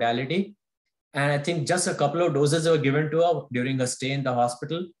peculiar modality. And I think just a couple of doses were given to her during her stay in the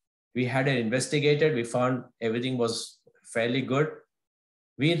hospital. We had it investigated. We found everything was fairly good.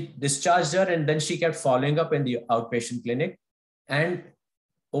 We discharged her and then she kept following up in the outpatient clinic. And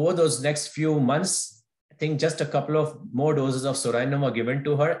over those next few months, I think just a couple of more doses of Sorinum were given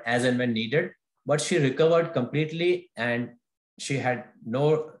to her as and when needed, but she recovered completely and she had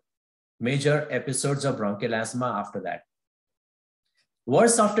no major episodes of bronchial asthma after that.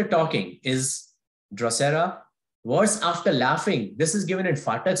 Words after talking is Drosera. Words after laughing, this is given in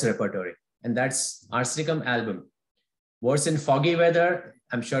Phatak's repertory, and that's Arsenicum album. Words in foggy weather,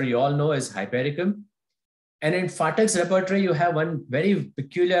 I'm sure you all know, is Hypericum. And in Phatak's repertory, you have one very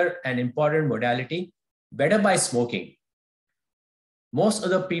peculiar and important modality, better by smoking. Most of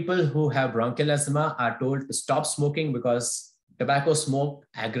the people who have bronchial asthma are told to stop smoking because tobacco smoke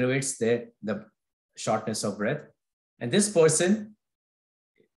aggravates the shortness of breath. And this person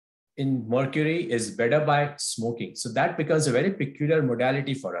in Mercury is better by smoking. So that becomes a very peculiar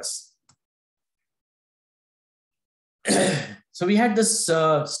modality for us. So we had this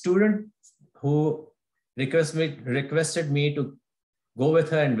student who requested me to go with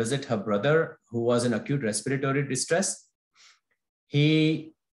her and visit her brother who was in acute respiratory distress.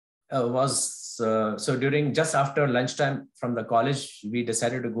 He so during just after lunchtime from the college, we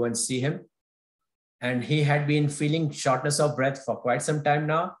decided to go and see him. And he had been feeling shortness of breath for quite some time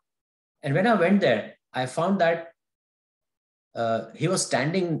now. And when I went there, I found that he was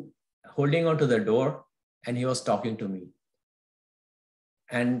standing, holding onto the door, and he was talking to me.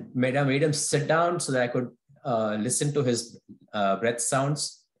 And made him sit down so that I could listen to his breath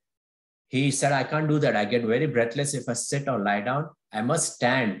sounds. He said, I can't do that. I get very breathless if I sit or lie down. I must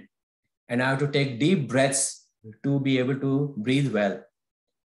stand, and I have to take deep breaths to be able to breathe well.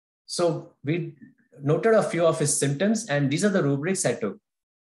 So we noted a few of his symptoms, and these are the rubrics I took.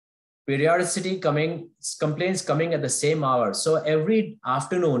 Periodicity complaints coming at the same hour. So every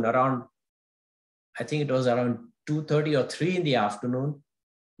afternoon around, I think it was around 2:30 or 3 in the afternoon.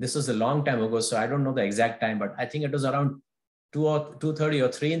 This was a long time ago, so I don't know the exact time, but I think it was around 2:30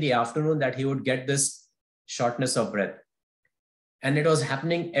 or 3 in the afternoon that he would get this shortness of breath. And it was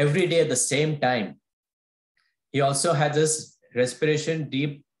happening every day at the same time. He also had this respiration,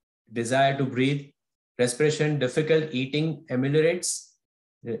 deep desire to breathe, respiration difficult, eating ameliorates,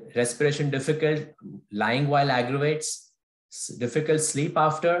 respiration difficult, lying while aggravates, difficult sleep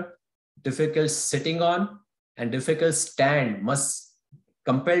after, difficult sitting on, and difficult stand,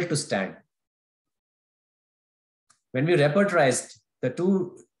 compelled to stand. When we repertorized, the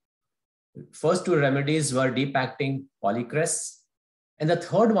first two remedies were deep acting polycrests. And the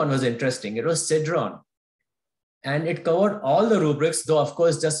third one was interesting. It was Cedron. And it covered all the rubrics, though of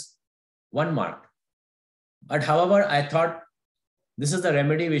course just 1 mark. But however, I thought this is the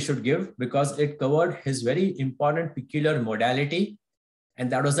remedy we should give because it covered his very important peculiar modality.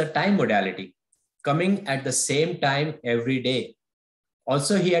 And that was the time modality, coming at the same time every day.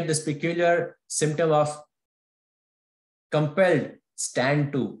 Also, he had this peculiar symptom of compelled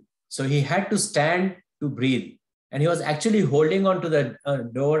stand to. So he had to stand to breathe. And he was actually holding on to the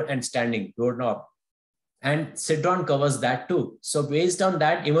door and standing, doorknob. And Cedron covers that too. So based on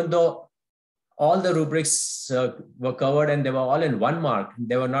that, even though all the rubrics were covered and they were all in 1 mark,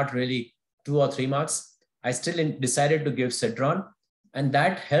 they were not really 2 or 3 marks, I still decided to give Cedron. And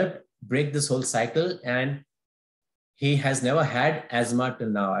that helped break this whole cycle. And he has never had asthma till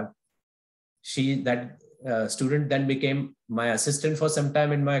now. That student then became my assistant for some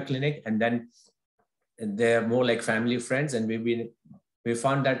time in my clinic. And then they're more like family friends. And we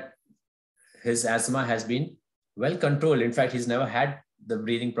found that his asthma has been well controlled. In fact, he's never had the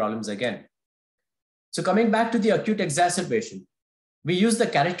breathing problems again. So coming back to the acute exacerbation, we use the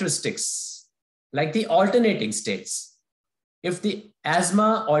characteristics like the alternating states. If the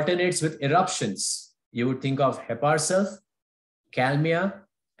asthma alternates with eruptions, you would think of heparsulf, calmia,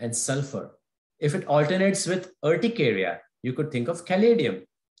 and sulfur. If it alternates with urticaria, you could think of caladium.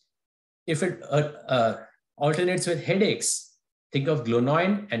 If it alternates with headaches, think of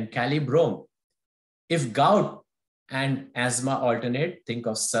glonoine and calibrom. If gout and asthma alternate, think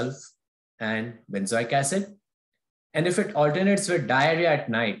of sulf and benzoic acid. And if it alternates with diarrhea at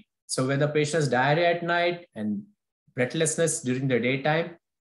night, so when the patient has diarrhea at night and breathlessness during the daytime,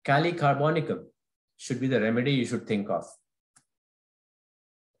 kali carbonicum should be the remedy you should think of.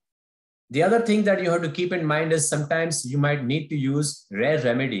 The other thing that you have to keep in mind is sometimes you might need to use rare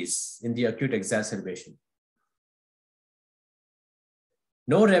remedies in the acute exacerbation.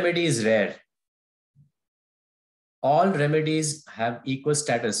 No remedy is rare. All remedies have equal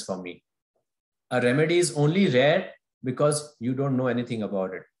status for me. A remedy is only rare because you don't know anything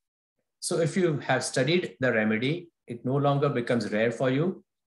about it. So if you have studied the remedy, it no longer becomes rare for you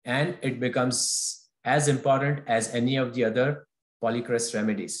and it becomes as important as any of the other polycrest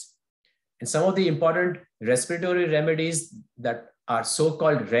remedies. And some of the important respiratory remedies that are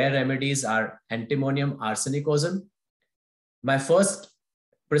so-called rare remedies are antimonium arsenicosum. My first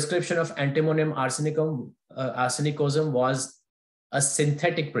prescription of antimonium arsenicosum was a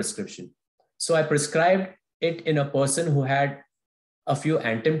synthetic prescription. So I prescribed it in a person who had a few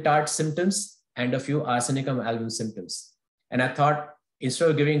antim-tart symptoms and a few arsenicum album symptoms. And I thought, instead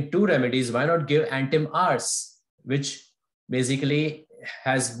of giving two remedies, why not give antim-ars, which basically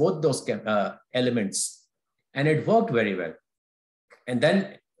has both those elements. And it worked very well. And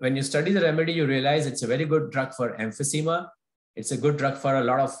then when you study the remedy, you realize it's a very good drug for emphysema. It's a good drug for a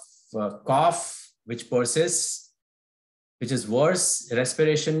lot of cough, which persists, which is worse.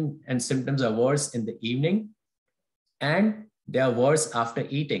 Respiration and symptoms are worse in the evening, and they are worse after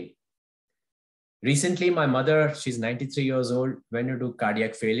eating. Recently, my mother, she's 93 years old, went into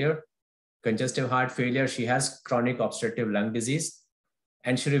cardiac failure, congestive heart failure. She has chronic obstructive lung disease,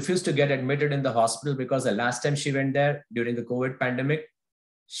 and she refused to get admitted in the hospital because the last time she went there during the COVID pandemic,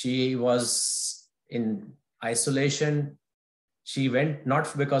 she was in isolation. She went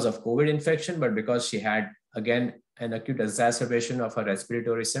not because of COVID infection, but because she had, again, an acute exacerbation of her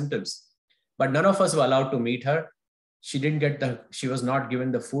respiratory symptoms. But none of us were allowed to meet her. She was not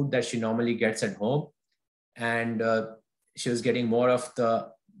given the food that she normally gets at home. And she was getting more of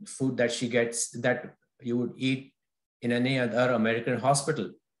the food that she gets, that you would eat in any other American hospital.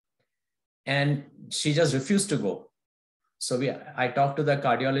 And she just refused to go. So I talked to the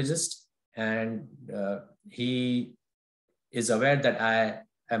cardiologist, and he is aware that I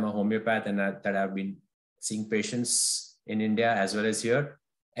am a homeopath and that I've been seeing patients in India as well as here.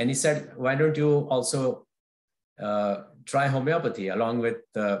 And he said, why don't you also try homeopathy along with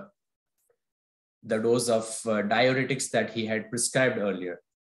the dose of diuretics that he had prescribed earlier.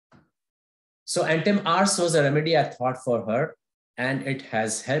 So antim-ars was a remedy I thought for her, and it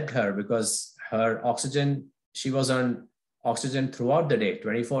has helped her because her oxygen, she was on oxygen throughout the day,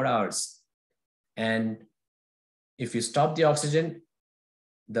 24 hours. And if you stop the oxygen,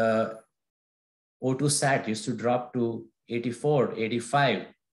 the O2 sat used to drop to 84, 85,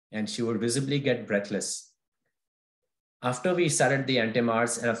 and she would visibly get breathless. After we started the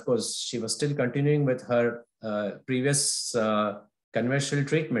antim-ars, and of course, she was still continuing with her previous conventional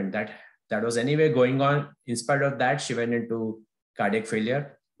treatment that was anyway going on. In spite of that, she went into cardiac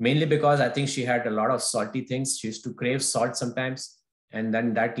failure, mainly because I think she had a lot of salty things. She used to crave salt sometimes, and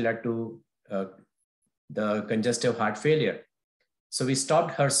then that led to the congestive heart failure. So we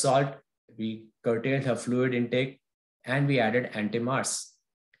stopped her salt, we curtailed her fluid intake, and we added antim-ars.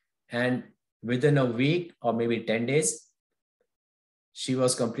 And within a week or maybe 10 days, she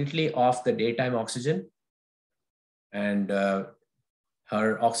was completely off the daytime oxygen, and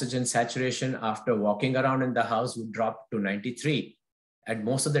her oxygen saturation after walking around in the house would drop to 93. And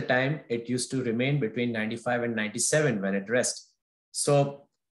most of the time, it used to remain between 95 and 97 when at rest. So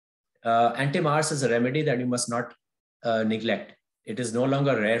antim-ars is a remedy that you must not neglect. It is no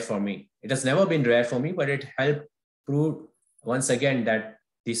longer rare for me. It has never been rare for me, but it helped prove once again that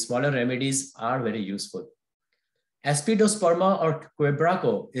these smaller remedies are very useful. Aspidosperma or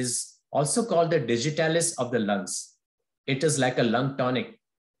quebracho is also called the digitalis of the lungs. It is like a lung tonic,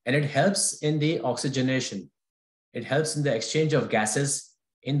 and it helps in the oxygenation. It helps in the exchange of gases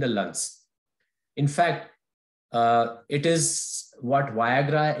in the lungs. In fact, it is what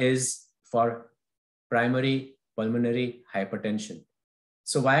Viagra is for primary pulmonary hypertension.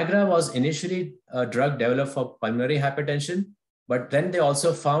 So Viagra was initially a drug developed for pulmonary hypertension, but then they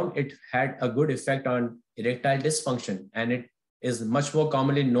also found it had a good effect on erectile dysfunction, and it is much more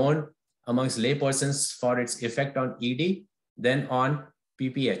commonly known amongst laypersons for its effect on ED than on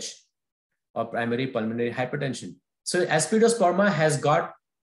PPH, or primary pulmonary hypertension. So Aspidosperma has got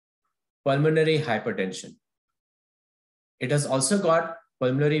pulmonary hypertension. It has also got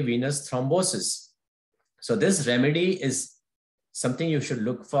pulmonary venous thrombosis. So this remedy is something you should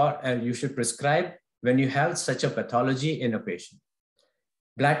look for and you should prescribe when you have such a pathology in a patient.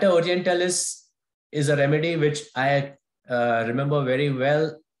 Blatta orientalis is a remedy which I remember very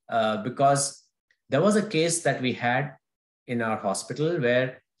well because there was a case that we had in our hospital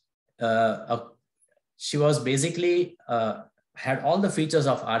where she was basically had all the features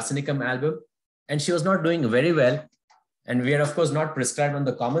of arsenicum album, and she was not doing very well. And we are, of course, not prescribed on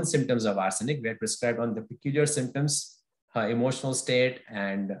the common symptoms of arsenic. We are prescribed on the peculiar symptoms, her emotional state,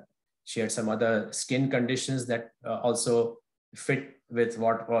 and she had some other skin conditions that also fit with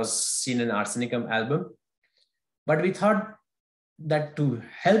what was seen in arsenicum album. But we thought that to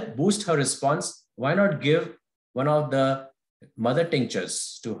help boost her response, why not give one of the mother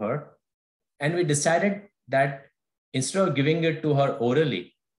tinctures to her? And we decided that instead of giving it to her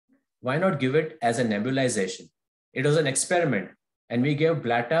orally, why not give it as a nebulization? It was an experiment, and we gave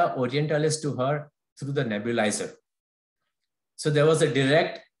Blatta orientalis to her through the nebulizer. So there was a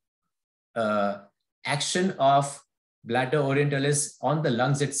direct action of Blatta orientalis on the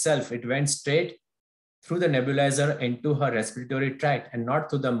lungs itself. It went straight through the nebulizer into her respiratory tract and not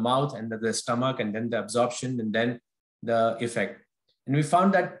through the mouth and the stomach and then the absorption and then the effect. And we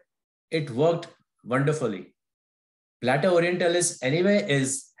found that it worked wonderfully. Plata orientalis anyway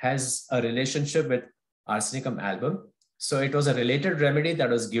has a relationship with Arsenicum album. So it was a related remedy that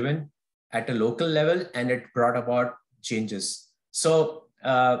was given at a local level and it brought about changes. So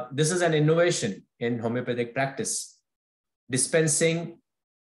this is an innovation in homeopathic practice, dispensing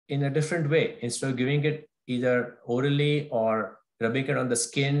in a different way. Instead of giving it either orally or rubbing it on the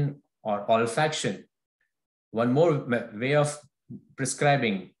skin or olfaction, one more way of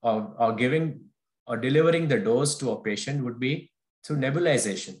prescribing or giving or delivering the dose to a patient would be through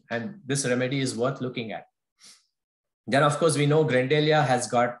nebulization. And this remedy is worth looking at. Then, of course, we know Grendelia has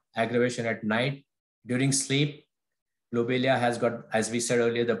got aggravation at night during sleep. Lobelia has got, as we said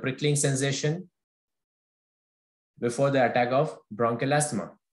earlier, the prickling sensation before the attack of bronchial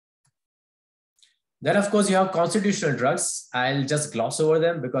asthma. Then, of course, you have constitutional drugs. I'll just gloss over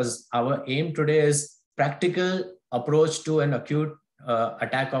them because our aim today is practical approach to an acute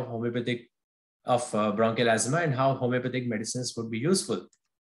attack of bronchial asthma and how homeopathic medicines would be useful.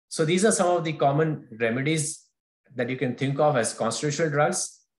 So these are some of the common remedies that you can think of as constitutional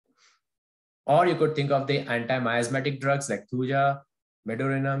drugs, or you could think of the anti-miasmatic drugs like thuja,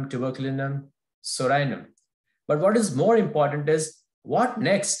 medorinum, tuberculinum, sorinum. But what is more important is what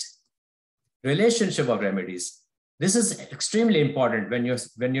next? Relationship of remedies. This is extremely important when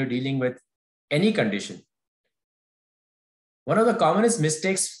you're dealing with any condition. One of the commonest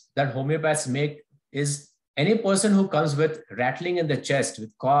mistakes that homeopaths make is any person who comes with rattling in the chest,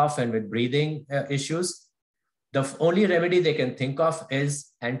 with cough and with breathing issues, the only remedy they can think of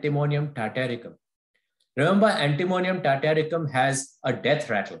is Antimonium tartaricum. Remember, Antimonium tartaricum has a death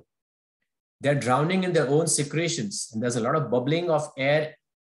rattle. They're drowning in their own secretions, and there's a lot of bubbling of air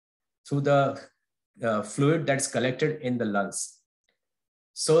through the fluid that's collected in the lungs.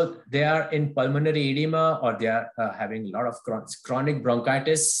 So they are in pulmonary edema, or they are having a lot of chronic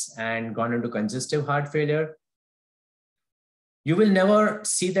bronchitis and gone into congestive heart failure. You will never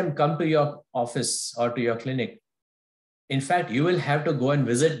see them come to your office or to your clinic. In fact, you will have to go and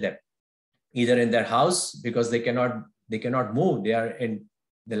visit them, either in their house because they cannot move. They are in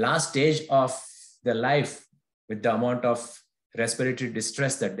the last stage of their life with the amount of respiratory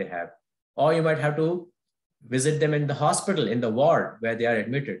distress that they have. Or you might have to visit them in the hospital, in the ward where they are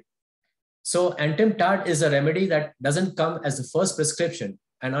admitted. So Antim Tart is a remedy that doesn't come as the first prescription.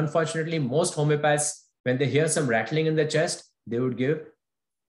 And unfortunately, most homeopaths, when they hear some rattling in the chest, they would give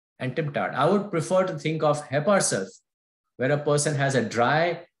Antim Tart. I would prefer to think of Heparsulf, where a person has a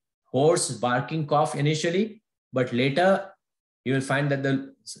dry, hoarse, barking cough initially, but later you will find that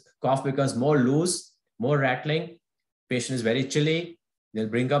the cough becomes more loose, more rattling. Patient is very chilly. They'll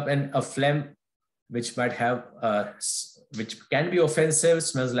bring up a phlegm, which might have, which can be offensive,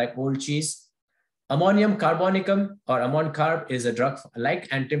 smells like old cheese. Ammonium carbonicum or Ammon Carb is a drug like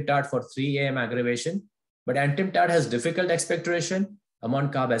Antim Tart for 3 a.m. aggravation, but Antim Tart has difficult expectoration. Ammon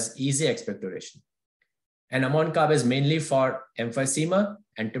Carb has easy expectoration. And Ammon Carb is mainly for emphysema.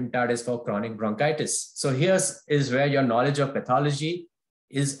 Antim Tart is for chronic bronchitis. So here is where your knowledge of pathology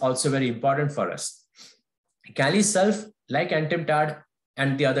is also very important for us. Kali Sulf, like Antim Tart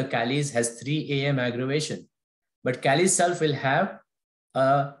and the other Kalis, has 3 a.m. aggravation. But Kali Sulf will have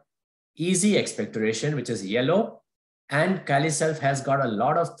a easy expectoration, which is yellow. And Kali Sulf has got a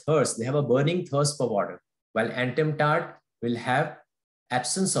lot of thirst. They have a burning thirst for water. While Antim Tart will have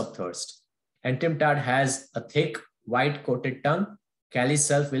absence of thirst. Antim Tart has a thick, white coated tongue. Kali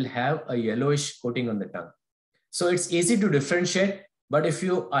Sulf will have a yellowish coating on the tongue. So it's easy to differentiate, but if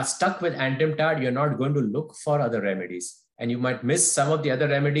you are stuck with Antim Tart, you're not going to look for other remedies. And you might miss some of the other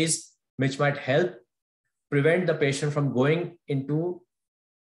remedies, which might help prevent the patient from going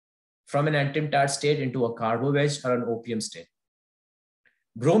from an Antim Tart state into a carbo veg or an opium state.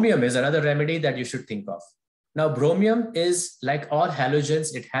 Bromium is another remedy that you should think of. Now, bromium is like all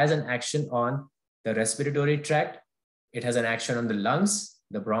halogens. It has an action on the respiratory tract. It has an action on the lungs,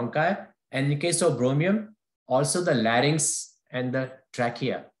 the bronchi, and in case of bromium, also the larynx and the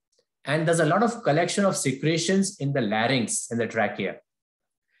trachea. And there's a lot of collection of secretions in the larynx and the trachea.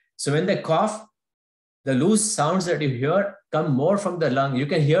 So when they cough, the loose sounds that you hear come more from the lung. You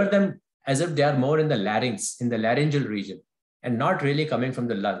can hear them as if they are more in the larynx, in the laryngeal region, and not really coming from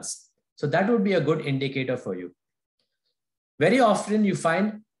the lungs. So that would be a good indicator for you. Very often you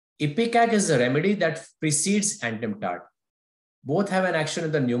find Ipecac is a remedy that precedes Antim Tart. Both have an action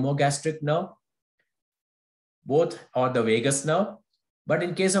on the pneumogastric nerve, both or the vagus nerve. But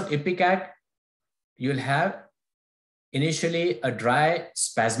in case of Ipecac, you'll have initially a dry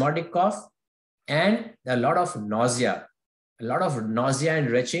spasmodic cough, and a lot of nausea and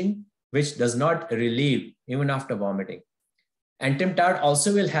retching, which does not relieve even after vomiting. Antimtard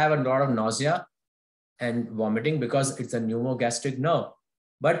also will have a lot of nausea and vomiting because it's a pneumogastric nerve,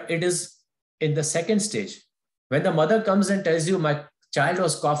 but it is in the second stage. When the mother comes and tells you, my child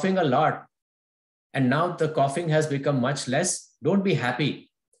was coughing a lot and now the coughing has become much less, don't be happy.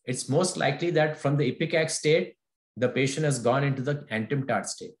 It's most likely that from the ipecac state, the patient has gone into the antimtard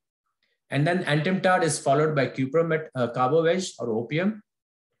state. And then antimtard is followed by carboveg or opium.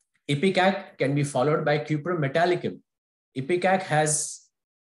 Ipecac can be followed by cuprum metallicum. Ipecac has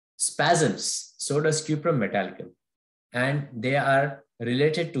spasms, so does cuprum metallicum, and they are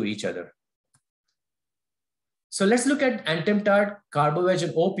related to each other. So let's look at antimtard, carboveg,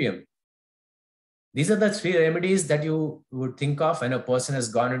 and opium. These are the three remedies that you would think of when a person has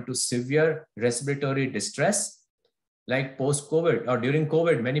gone into severe respiratory distress, like post-COVID or during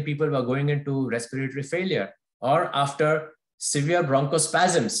COVID, many people were going into respiratory failure, or after severe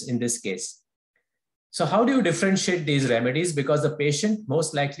bronchospasms in this case. So how do you differentiate these remedies? Because the patient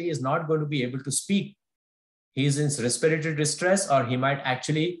most likely is not going to be able to speak. He's in respiratory distress, or he might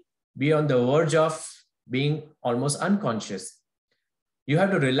actually be on the verge of being almost unconscious. You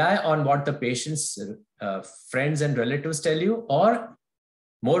have to rely on what the patient's friends and relatives tell you, or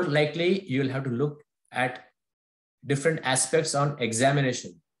more likely, you'll have to look at different aspects on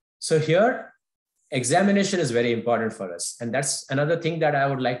examination. So here, examination is very important for us. And that's another thing that I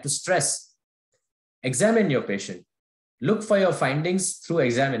would like to stress. Examine your patient. Look for your findings through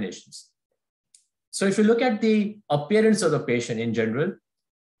examinations. So if you look at the appearance of the patient in general,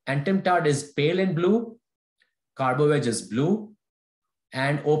 antimtard is pale in blue, carboveg is blue,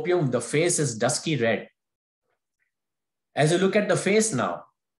 and opium, the face is dusky red. As you look at the face now,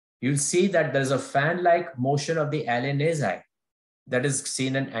 you'll see that there's a fan-like motion of the alae nasi that is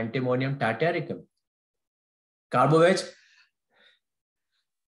seen in Antimonium tartaricum. Carboveg,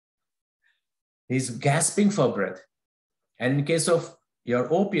 he's gasping for breath. And in case of your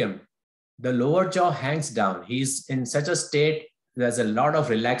opium, the lower jaw hangs down. He's in such a state, there's a lot of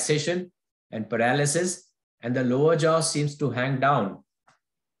relaxation and paralysis, and the lower jaw seems to hang down.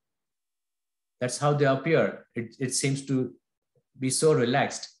 That's how they appear. It seems to be so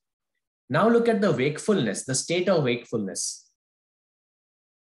relaxed. Now look at the wakefulness, the state of wakefulness.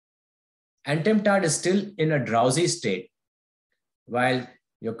 Antimtard is still in a drowsy state, while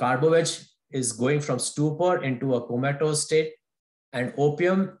your carboveg is going from stupor into a comatose state, and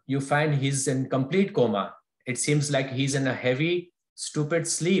opium, you find he's in complete coma. It seems like he's in a heavy, stupid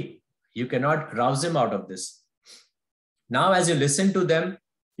sleep. You cannot rouse him out of this. Now, as you listen to them,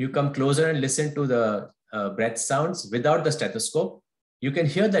 you come closer and listen to the breath sounds without the stethoscope. You can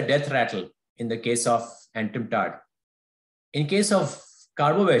hear the death rattle in the case of antimtard. In case of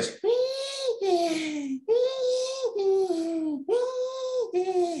carboveg,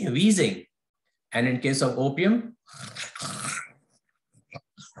 wheezing. And in case of opium,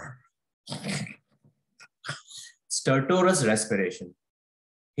 stertorous respiration.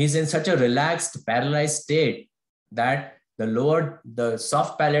 He's in such a relaxed, paralyzed state that the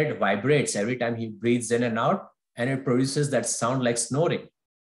soft palate vibrates every time he breathes in and out, and it produces that sound like snoring.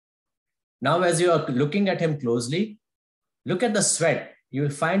 Now, as you are looking at him closely, look at the sweat. You will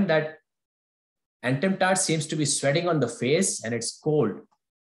find that antimtard seems to be sweating on the face and it's cold.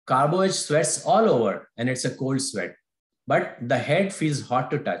 Carboveg sweats all over and it's a cold sweat, but the head feels hot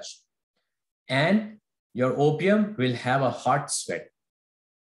to touch. And your opium will have a hot sweat.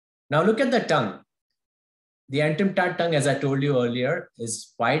 Now look at the tongue. The antimtard tongue, as I told you earlier,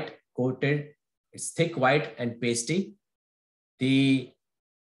 is white, coated. It's thick, white, and pasty. The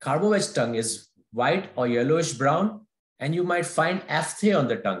carboveg tongue is white or yellowish brown, and you might find aphthay on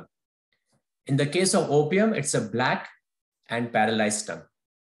the tongue. In the case of opium, it's a black and paralyzed tongue.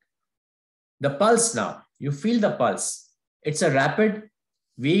 The pulse now, you feel the pulse. It's a rapid,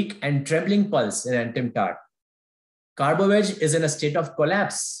 weak, and trembling pulse in antimtard. Carboveg is in a state of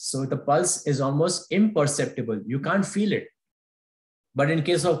collapse, so the pulse is almost imperceptible. You can't feel it. But in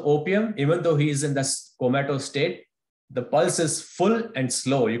case of opium, even though he is in the comatose state, the pulse is full and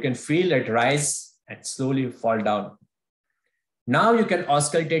slow. You can feel it rise and slowly fall down. Now you can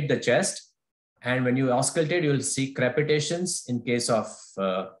auscultate the chest. And when you auscultate, you'll see crepitations in case of,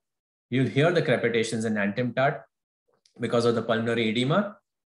 you'll hear the crepitations in antimtard because of the pulmonary edema.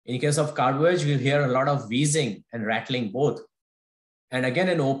 In case of carboveg, you'll hear a lot of wheezing and rattling both. And again,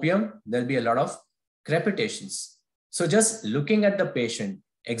 in opium, there'll be a lot of crepitations. So just looking at the patient,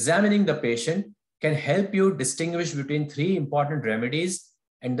 examining the patient can help you distinguish between three important remedies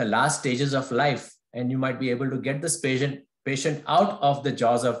and the last stages of life. And you might be able to get this patient out of the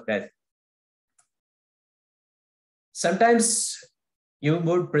jaws of death. Sometimes you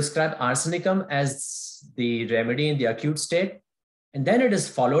would prescribe arsenicum as the remedy in the acute state, and then it is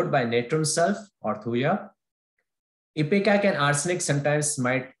followed by natrum sulph or thuja. Ipecac and arsenic sometimes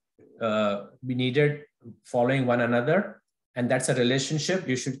might be needed following one another, and that's a relationship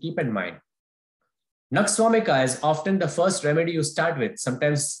you should keep in mind. Nux vomica is often the first remedy you start with.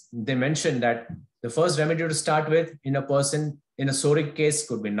 Sometimes they mention that the first remedy to start with in a person in a psoric case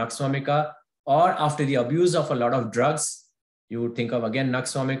could be nux vomica, or after the abuse of a lot of drugs, you would think of again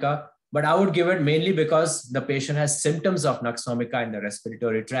nux vomica. But I would give it mainly because the patient has symptoms of nux vomica in the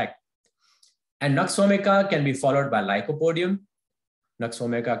respiratory tract. And nux vomica can be followed by lycopodium. Nux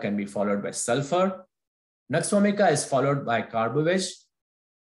vomica can be followed by sulfur. Nux vomica is followed by carbovege,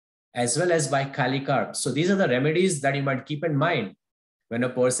 as well as by calicarb. So these are the remedies that you might keep in mind when a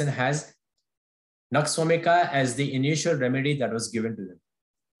person has nux vomica as the initial remedy that was given to them.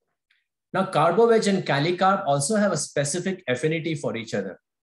 Now, carbovege and calicarb also have a specific affinity for each other.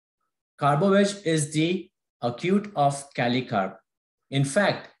 Carbovege is the acute of calicarb. In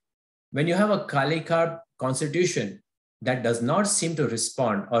fact, when you have a calicarb constitution that does not seem to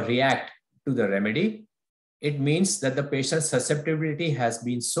respond or react to the remedy, it means that the patient's susceptibility has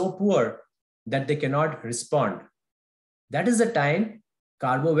been so poor that they cannot respond. That is the time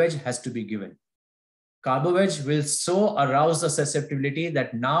carbovege has to be given. Carbovege will so arouse the susceptibility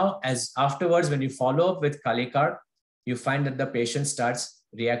that now, as afterwards, when you follow up with calicarb, you find that the patient starts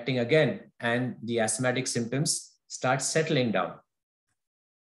reacting again and the asthmatic symptoms start settling down.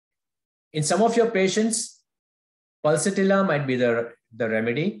 In some of your patients, pulsatilla might be the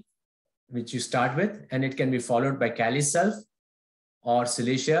remedy which you start with, and it can be followed by calisulph or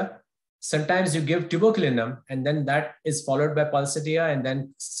silicea. Sometimes you give tuberculinum, and then that is followed by pulsatilla and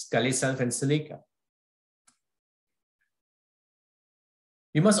then calisulph and silica.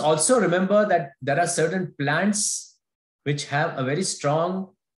 You must also remember that there are certain plants which have a very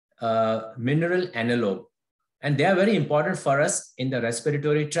strong mineral analog, and they are very important for us in the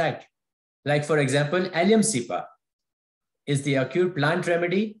respiratory tract. Like, for example, allium cepa is the acute plant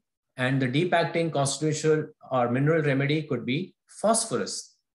remedy, and the deep acting constitutional or mineral remedy could be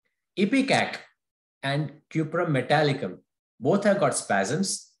phosphorus. Ipecac and Cuprum metallicum both have got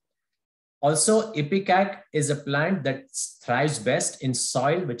spasms. Also, Ipecac is a plant that thrives best in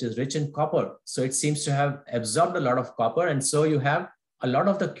soil which is rich in copper. So it seems to have absorbed a lot of copper, and so you have a lot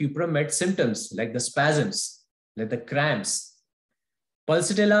of the Cuprum met symptoms like the spasms, like the cramps.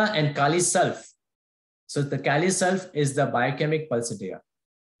 Pulsatilla and calisulph. So the calisulph is the biochemic pulsatilla.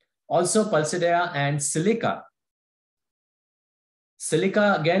 Also pulsatilla and silica.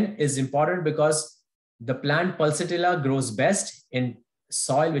 Silica again is important because the plant pulsatilla grows best in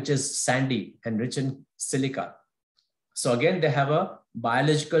soil which is sandy and rich in silica. So again, they have a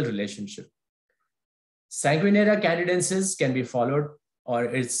biological relationship. Sanguinaria candidensis can be followed, or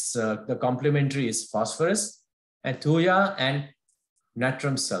it's the complementary is phosphorus, and thuja and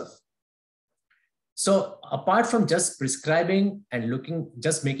natrum sulph. So apart from just prescribing and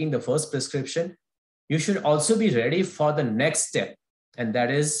just making the first prescription, you should also be ready for the next step, and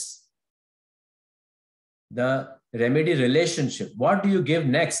that is the remedy relationship. What do you give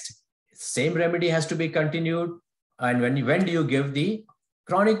next? Same remedy has to be continued, and when do you give the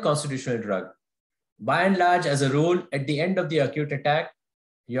chronic constitutional drug? By and large, as a rule, at the end of the acute attack,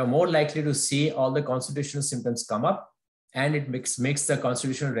 you're more likely to see all the constitutional symptoms come up, and it makes the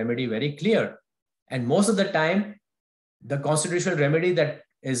constitutional remedy very clear. And most of the time, the constitutional remedy that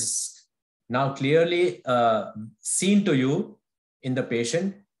is now clearly seen to you in the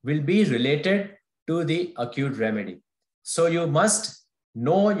patient will be related to the acute remedy. So you must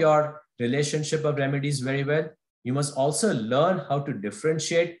know your relationship of remedies very well. You must also learn how to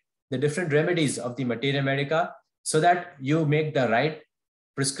differentiate the different remedies of the Materia Medica so that you make the right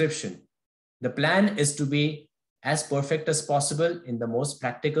prescription. The plan is to be as perfect as possible in the most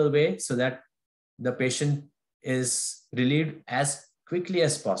practical way so that the patient is relieved as quickly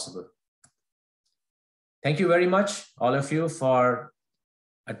as possible. Thank you very much, all of you, for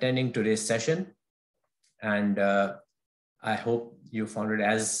attending today's session. And I hope you found it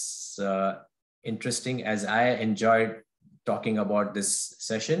as interesting as I enjoyed talking about this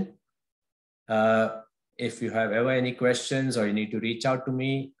session. If you have ever any questions or you need to reach out to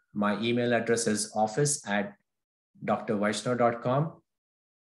me, my email address is office@drvaishnav.com.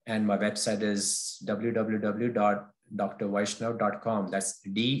 And my website is www.drvaishnav.com. That's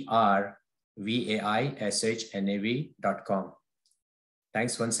drvaishnav.com.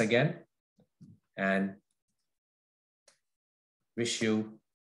 Thanks once again, and wish you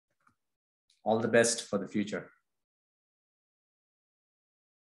all the best for the future.